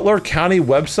the Butler County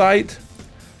website.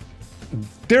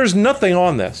 There's nothing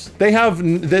on this. They have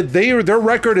their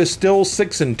record is still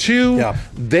 6-2. Yeah.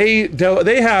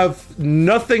 They have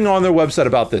nothing on their website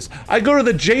about this. I go to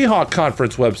the Jayhawk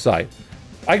Conference website.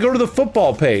 I go to the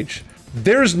football page.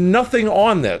 There's nothing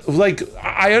on this. Like,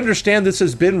 I understand this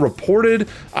has been reported.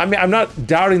 I mean, I'm not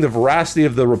doubting the veracity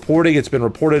of the reporting. It's been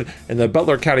reported in the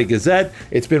Butler County Gazette.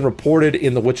 It's been reported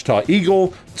in the Wichita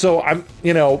Eagle. So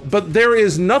but there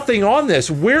is nothing on this.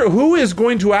 Who is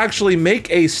going to actually make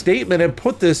a statement and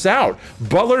put this out?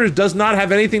 Butler does not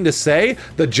have anything to say.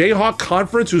 The Jayhawk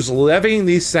Conference, who's levying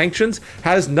these sanctions,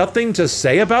 has nothing to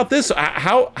say about this.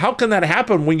 How can that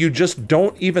happen when you just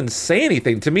don't even say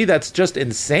anything? To me, that's just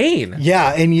insane.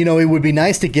 Yeah, and it would be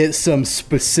nice to get some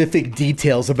specific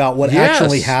details about what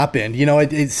actually happened.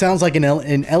 It sounds like an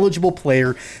eligible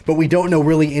player, but we don't know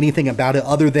really anything about it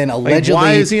other than allegedly.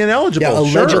 Why is he ineligible? Yeah,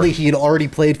 allegedly he had already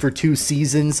played for 2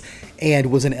 seasons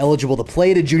and was ineligible to play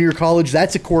at a junior college.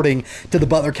 That's according to the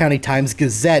Butler County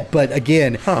Times-Gazette. But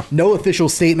again, no official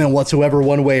statement whatsoever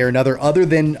one way or another, other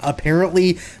than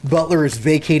apparently Butler is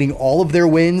vacating all of their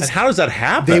wins. And how does that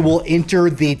happen? They will enter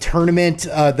the tournament,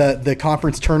 the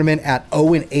conference tournament at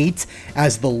 0-8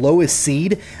 as the lowest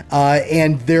seed,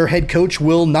 and their head coach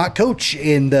will not coach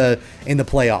in the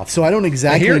playoffs. So I don't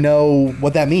exactly know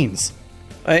what that means.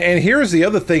 And here's the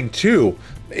other thing too.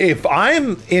 If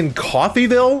I'm in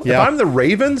Coffeyville, if I'm the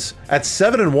Ravens at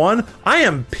 7-1, I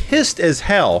am pissed as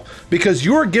hell because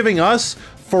you're giving us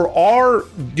for our,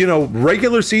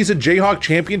 regular season Jayhawk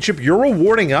championship, you're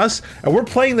awarding us, and we're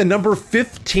playing the number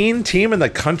 15 team in the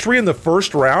country in the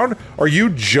first round. Are you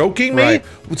joking me? Right.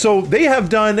 So they have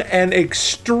done an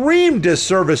extreme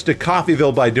disservice to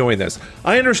Coffeyville by doing this.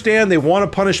 I understand they want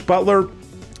to punish Butler.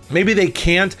 Maybe they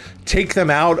can't take them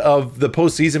out of the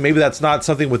postseason. Maybe that's not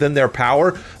something within their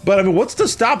power. But I mean, what's to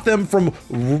stop them from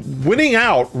running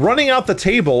out the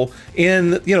table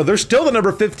they're still the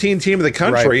number 15 team in the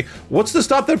country. Right. What's to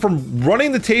stop them from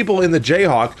running the table in the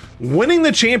Jayhawk, winning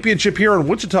the championship here in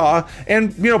Wichita,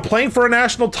 and playing for a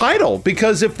national title?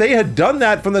 Because if they had done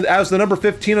that as the number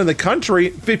 15 in the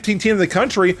country, 15 team in the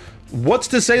country, what's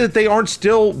to say that they aren't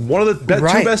still one of the two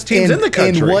best teams in the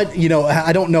country? And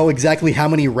I don't know exactly how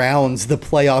many rounds the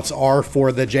playoffs are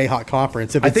for the Jayhawk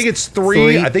Conference. I think it's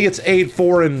 3. I think it's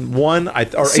 8-4-1,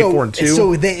 or 8-4-2.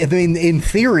 So in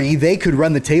theory, they could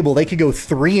run the table. They could go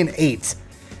 3-8,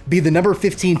 be the number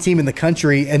 15 team in the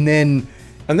country, and then.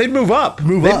 And they'd move up.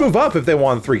 They'd move up if they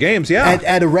won 3 games. Yeah,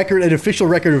 at an official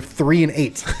record of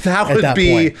 3-8. That would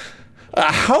be.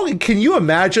 How can you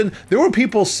imagine? There were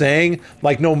people saying,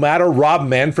 like, no matter Rob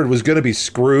Manfred was going to be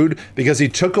screwed because he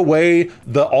took away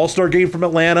the All-Star game from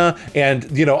Atlanta, and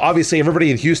obviously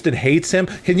everybody in Houston hates him.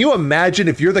 Can you imagine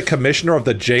if you're the commissioner of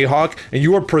the Jayhawk and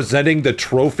you are presenting the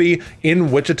trophy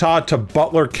in Wichita to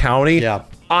Butler County? Yeah.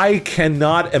 I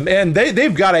cannot, and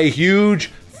they've got a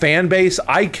huge fan base.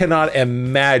 I cannot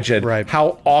imagine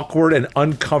how awkward and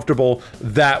uncomfortable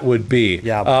that would be.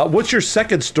 Yeah. What's your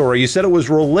second story? You said it was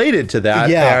related to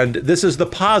that, and this is the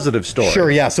positive story.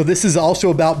 Sure, yeah. So this is also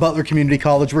about Butler Community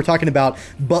College. We're talking about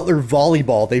Butler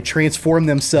Volleyball. They've transformed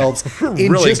themselves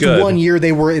in really just good. 1 year.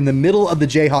 They were in the middle of the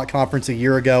Jayhawk Conference a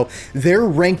year ago. They're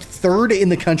ranked third in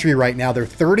the country right now. They're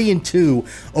 30-2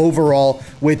 overall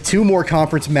with 2 more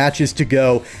conference matches to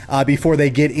go before they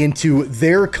get into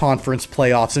their conference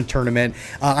playoffs and tournament.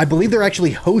 I believe they're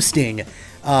actually hosting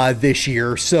this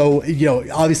year. So,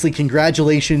 obviously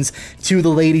congratulations to the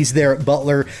ladies there at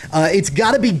Butler. It's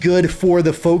got to be good for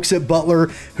the folks at Butler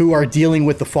who are dealing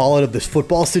with the fallout of this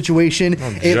football situation.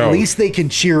 At least they can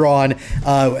cheer on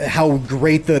how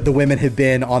great the women have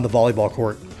been on the volleyball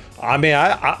court. I mean,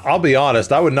 I'll be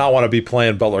honest. I would not want to be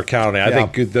playing Butler County. I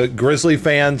think the Grizzly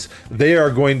fans, they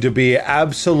are going to be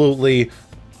absolutely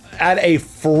at a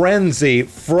frenzy,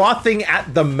 frothing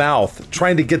at the mouth,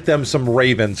 trying to get them some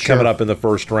Ravens coming up in the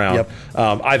first round. Yep.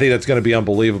 I think that's going to be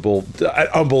unbelievable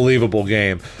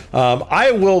game.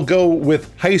 I will go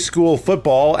with high school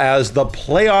football as the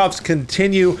playoffs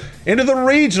continue into the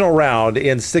regional round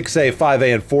in 6A,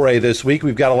 5A, and 4A this week.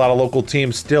 We've got a lot of local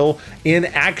teams still in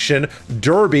action.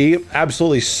 Derby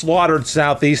absolutely slaughtered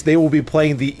Southeast. They will be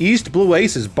playing the East Blue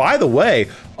Aces. By the way,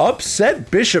 upset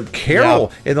Bishop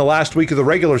Carroll in the last week of the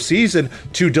regular season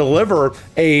to deliver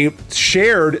a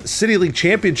shared City League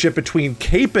championship between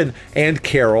Capon and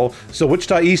Carroll. So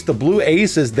Wichita East, the Blue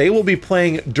Aces, they will be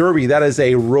playing Derby. That is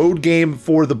a road game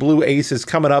for the Blue Aces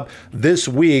coming up this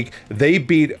week. They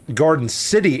beat Garden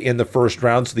City in the first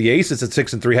round, so the Aces at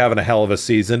 6-3 having a hell of a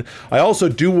season. I also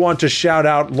do want to shout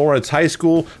out Lawrence High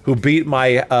School, who beat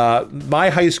my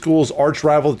high school's arch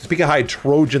rival, Topeka High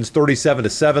Trojans,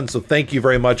 37-7. So thank you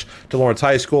very much to Lawrence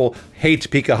High School. Hate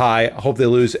Topeka High. I hope they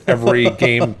lose every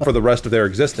game for the rest of their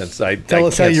existence. Tell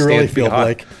us how you really feel,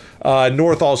 Blake.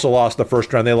 North also lost the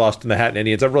first round. They lost to Manhattan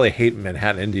Indians. I really hate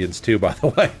Manhattan Indians too, by the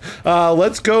way.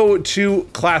 Let's go to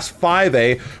Class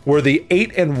 5A, where the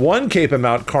 8-1 Cape and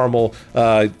Mount Carmel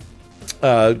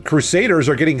Crusaders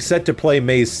are getting set to play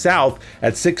Mays South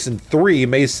at 6-3.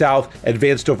 Mays South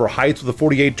advanced over Heights with a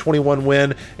 48-21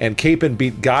 win, and Capon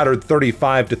beat Goddard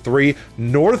 35-3.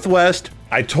 Northwest,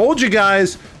 I told you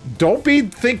guys, don't be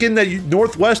thinking that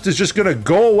Northwest is just going to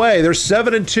go away. They're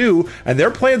 7-2, and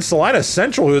they're playing Salina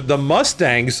Central, who the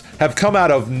Mustangs have come out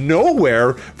of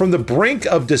nowhere from the brink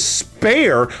of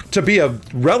despair to be a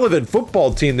relevant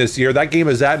football team this year. That game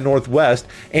is at Northwest.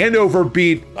 Andover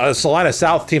beat a Salina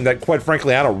South team that, quite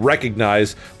frankly, I don't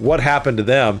recognize what happened to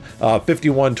them.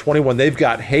 51-21. They've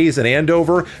got Hayes and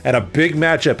Andover, and a big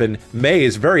matchup in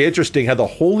Mays. Very interesting how the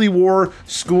Holy War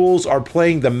schools are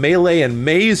playing the Melee and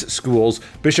Mays schools.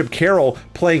 Bishop Carroll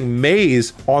playing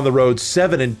Mays on the road,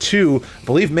 7-2. I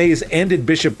believe Mays ended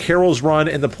Bishop Carroll's run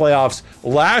in the playoffs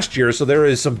last year, so there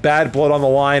is some bad blood on the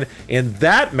line in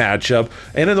that matchup.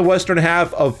 And in the western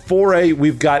half of 4A,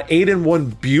 we've got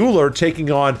 8-1 Buhler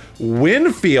taking on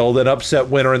Winfield, an upset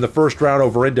winner in the first round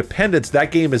over Independence.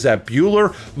 That game is at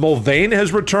Buhler. Mulvane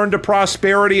has returned to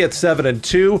prosperity at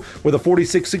 7-2 with a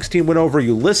 46-16 win over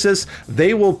Ulysses.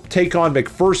 They will take on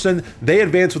McPherson. They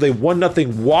advance with a 1-0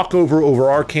 walkover over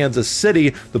Arkansas City.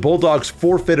 The Bulldogs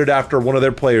forfeited after one of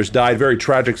their players died. Very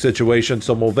tragic situation.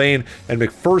 So Mulvane and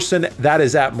McPherson, that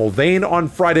is at Mulvane on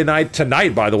Friday night.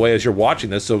 Tonight, by the way, as you're watching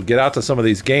this, so get out to some of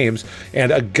these games.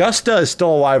 And Augusta is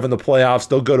still alive in the playoffs.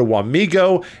 They'll go to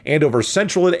Wamego. Andover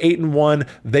Central at 8-1.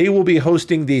 They will be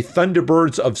hosting the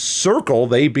Thunderbirds of Circle.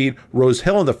 They beat Rose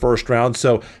Hill in the first round.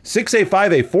 So 6A,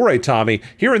 5A, 4A, Tommy,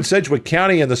 here in Sedgwick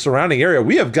County and the surrounding area,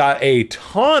 we have got a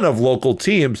ton of local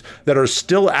teams that are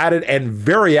still at it and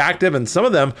very active, and some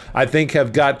of them I think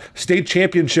have got state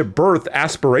championship berth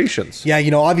aspirations. Yeah,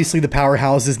 obviously the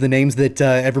powerhouses, the names that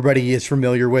everybody is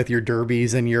familiar with, your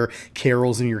Derbies and your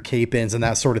Carrolls and your Capons and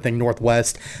that sort of thing.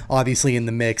 Northwest obviously in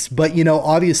the mix, but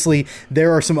obviously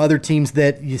there are some other teams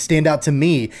that stand out to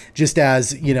me just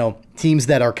as teams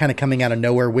that are kind of coming out of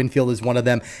nowhere. Winfield is one of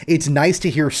them. It's nice to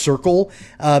hear Circle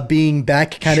being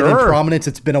back kind of in prominence.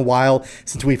 It's been a while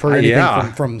since we've heard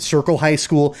anything from Circle High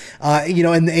School.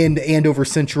 And Andover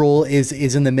Central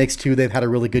is in the mix too. They've had a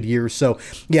really good year. So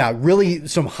yeah, really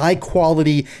some high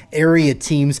quality area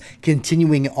teams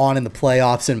continuing on in the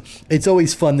playoffs. And it's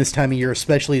always fun this time of year,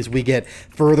 especially as we get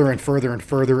further and further and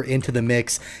further into the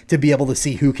mix, to be able to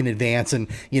see who can advance. And,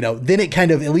 then it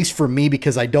kind of, at least for me,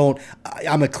 because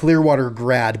I'm a Clearwater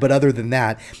grad, but other than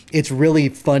that, it's really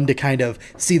fun to kind of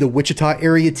see the Wichita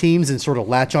area teams and sort of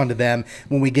latch onto them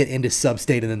when we get into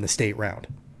sub-state and then the state round.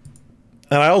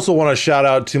 And I also want to shout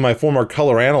out to my former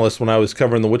color analyst when I was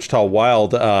covering the Wichita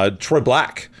Wild, Troy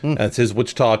Black. That's his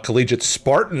Wichita Collegiate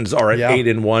Spartans are at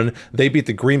 8-1. They beat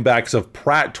the Greenbacks of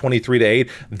Pratt 23-8.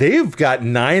 They've got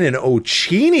 9-0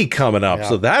 Cheney coming up,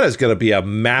 so that is going to be a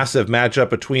massive matchup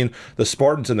between the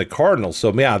Spartans and the Cardinals.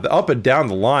 So yeah, up and down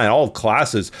the line, all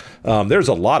classes, there's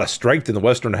a lot of strength in the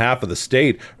western half of the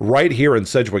state, right here in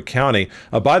Sedgwick County.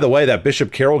 By the way, that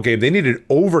Bishop Carroll game, they needed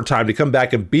overtime to come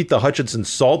back and beat the Hutchinson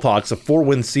Salthawks, a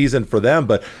 4-win season for them.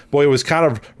 But boy, it was kind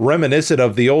of reminiscent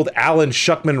of the old Alan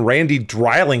Shuckman, Randy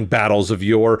Dreiling battles of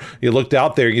yore. You looked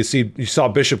out there, you saw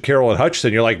Bishop Carroll and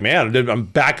Hutchinson. You're like, man, I'm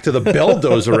back to the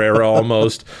Belldozer era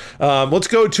almost. Let's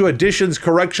go to additions,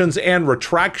 corrections, and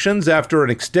retractions after an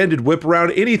extended whip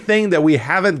around. Anything that we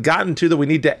haven't gotten to that we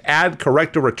need to add,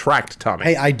 correct, or retract, Tommy?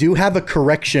 Hey, I do have a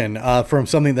correction from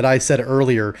something that I said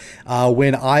earlier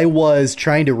when I was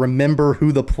trying to remember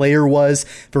who the player was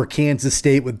for Kansas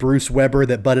State with Bruce Weber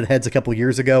that butted heads a couple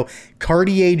years ago.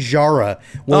 Cartier Jara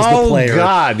was the player. Oh,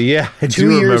 God, yeah.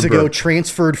 2 years ago,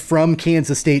 transferred from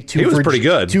Kansas State to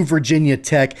Virginia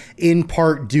Tech, in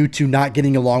part due to not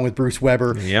getting along with Bruce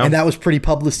Weber. Yep. And that was pretty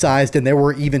publicized. And there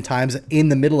were even times in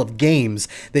the middle of games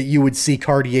that you would see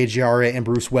Cartier Jara and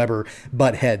Bruce Weber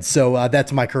butt heads. So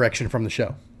that's my correction from the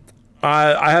show.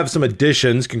 I have some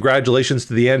additions. Congratulations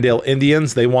to the Andale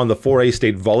Indians. They won the 4A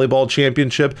state volleyball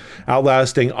championship,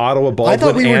 outlasting Ottawa Baldwin. I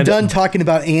thought we were done talking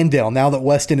about Andale now that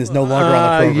Weston is no longer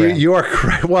on the program. You are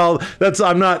correct. Well,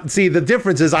 the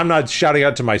difference is I'm not shouting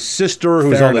out to my sister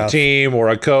who's on the team or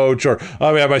a coach, or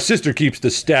my sister keeps the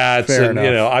stats. Fair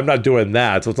enough. I'm not doing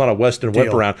that. So it's not a Weston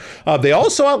whip around. They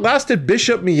also outlasted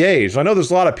Bishop Miege. I know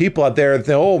there's a lot of people out there that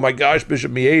think, oh my gosh,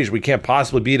 Bishop Miege, we can't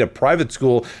possibly beat a private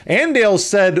school. Andale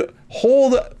said,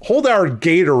 Hold our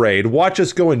Gatorade. Watch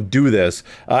us go and do this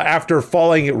after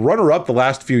falling runner-up the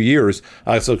last few years.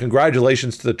 So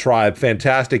congratulations to the Tribe.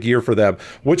 Fantastic year for them.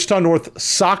 Wichita North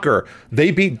Soccer,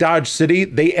 they beat Dodge City.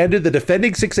 They ended the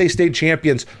defending 6A state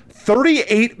champions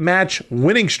 38-match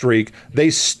winning streak. They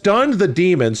stunned the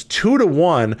Demons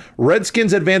 2-1.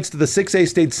 Redskins advanced to the 6A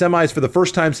state semis for the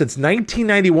first time since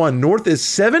 1991. North is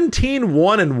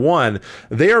 17-1-1.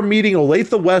 They are meeting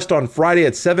Olathe West on Friday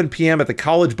at 7 p.m. at the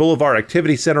College Boulevard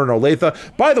Activity Center in Olathe.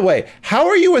 By the way, how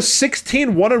are you a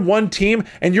 16-1-1 team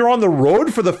and you're on the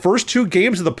road for the first two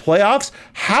games of the playoffs?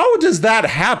 How does that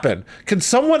happen? Can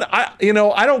someone, I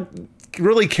don't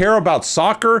really care about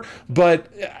soccer, but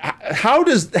how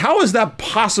is that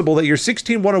possible that you're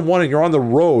 16-1-1 and you're on the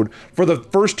road for the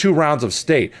first two rounds of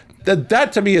state?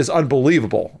 That to me is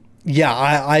unbelievable. Yeah,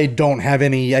 I don't have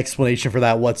any explanation for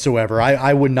that whatsoever.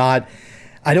 I would not.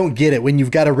 I don't get it. When you've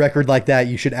got a record like that,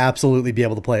 you should absolutely be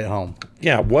able to play at home.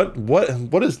 Yeah, what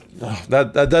is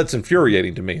that's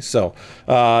infuriating to me. So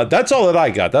that's all that I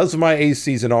got. Those are my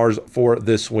ACs and Rs for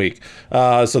this week.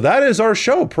 So that is our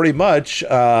show, pretty much.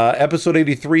 Episode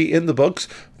 83 in the books.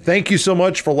 Thank you so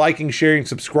much for liking, sharing,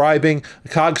 subscribing.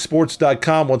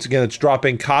 Cogsports.com. Once again, it's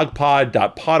dropping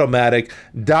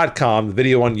cogpod.podomatic.com, the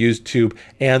video on YouTube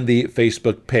and the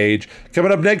Facebook page.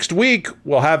 Coming up next week,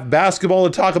 we'll have basketball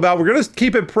to talk about. We're going to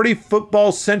keep it pretty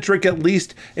football-centric, at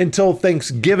least until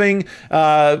Thanksgiving.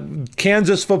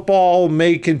 Kansas football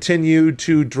may continue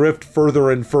to drift further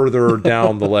and further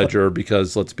down the ledger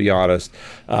because, let's be honest,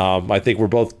 I think we're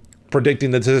both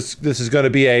predicting that this is going to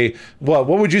be a, what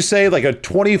would you say, like a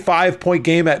 25-point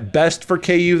game at best for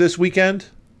KU this weekend?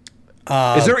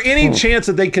 Is there any chance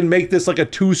that they can make this like a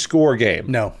 2-score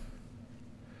game? No.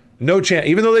 No chance.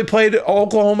 Even though they played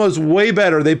Oklahoma's way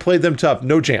better, they played them tough.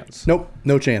 No chance. Nope.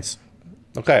 No chance.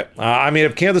 Okay.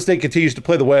 If Kansas State continues to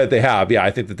play the way that they have,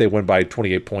 I think that they win by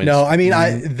 28 points. No,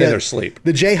 in their sleep.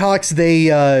 The Jayhawks,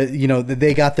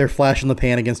 they got their flash in the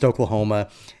pan against Oklahoma.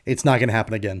 It's not going to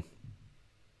happen again.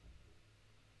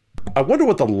 I wonder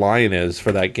what the line is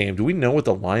for that game. Do we know what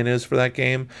the line is for that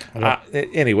game?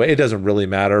 Anyway, it doesn't really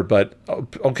matter. But,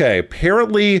 okay,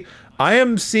 apparently I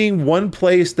am seeing one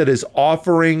place that is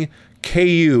offering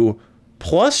KU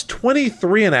plus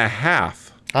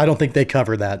 23.5. I don't think they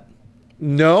cover that.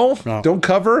 No, don't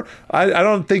cover. I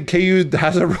don't think KU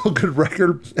has a real good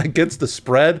record against the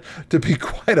spread, to be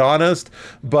quite honest.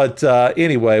 But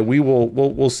anyway,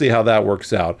 we'll see how that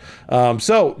works out.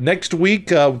 So next week,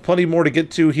 plenty more to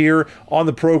get to here on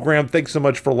the program. Thanks so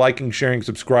much for liking, sharing,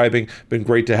 subscribing. Been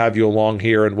great to have you along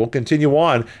here, and we'll continue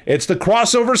on. It's the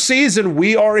crossover season.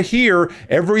 We are here.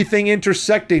 Everything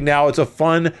intersecting now. It's a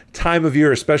fun time of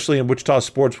year, especially in Wichita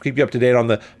sports. We'll keep you up to date on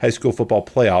the high school football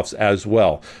playoffs as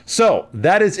well. So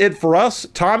that is it for us.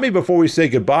 Tommy, before we say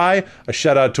goodbye, a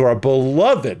shout out to our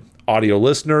beloved audio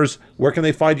listeners. Where can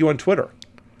they find you on Twitter?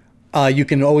 You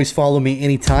can always follow me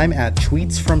anytime at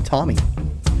Tweets from Tommy.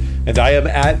 And I am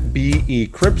at B.E.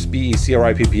 Cripps,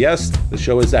 B-E-C-R-I-P-P-S. The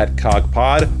show is at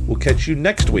CogPod. We'll catch you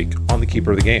next week on the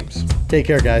Keeper of the Games. Take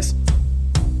care, guys.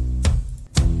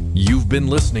 You've been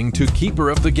listening to Keeper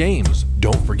of the Games.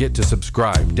 Don't forget to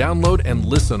subscribe, download, and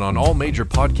listen on all major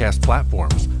podcast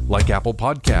platforms like Apple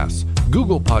Podcasts,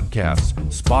 Google Podcasts,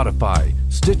 Spotify,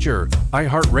 Stitcher,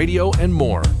 iHeartRadio, and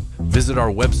more. Visit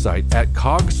our website at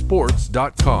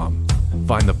cogsports.com.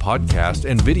 Find the podcast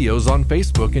and videos on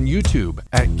Facebook and YouTube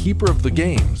at Keeper of the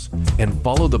Games, and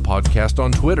follow the podcast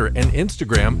on Twitter and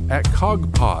Instagram at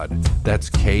CogPod. That's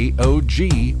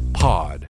K-O-G Pod.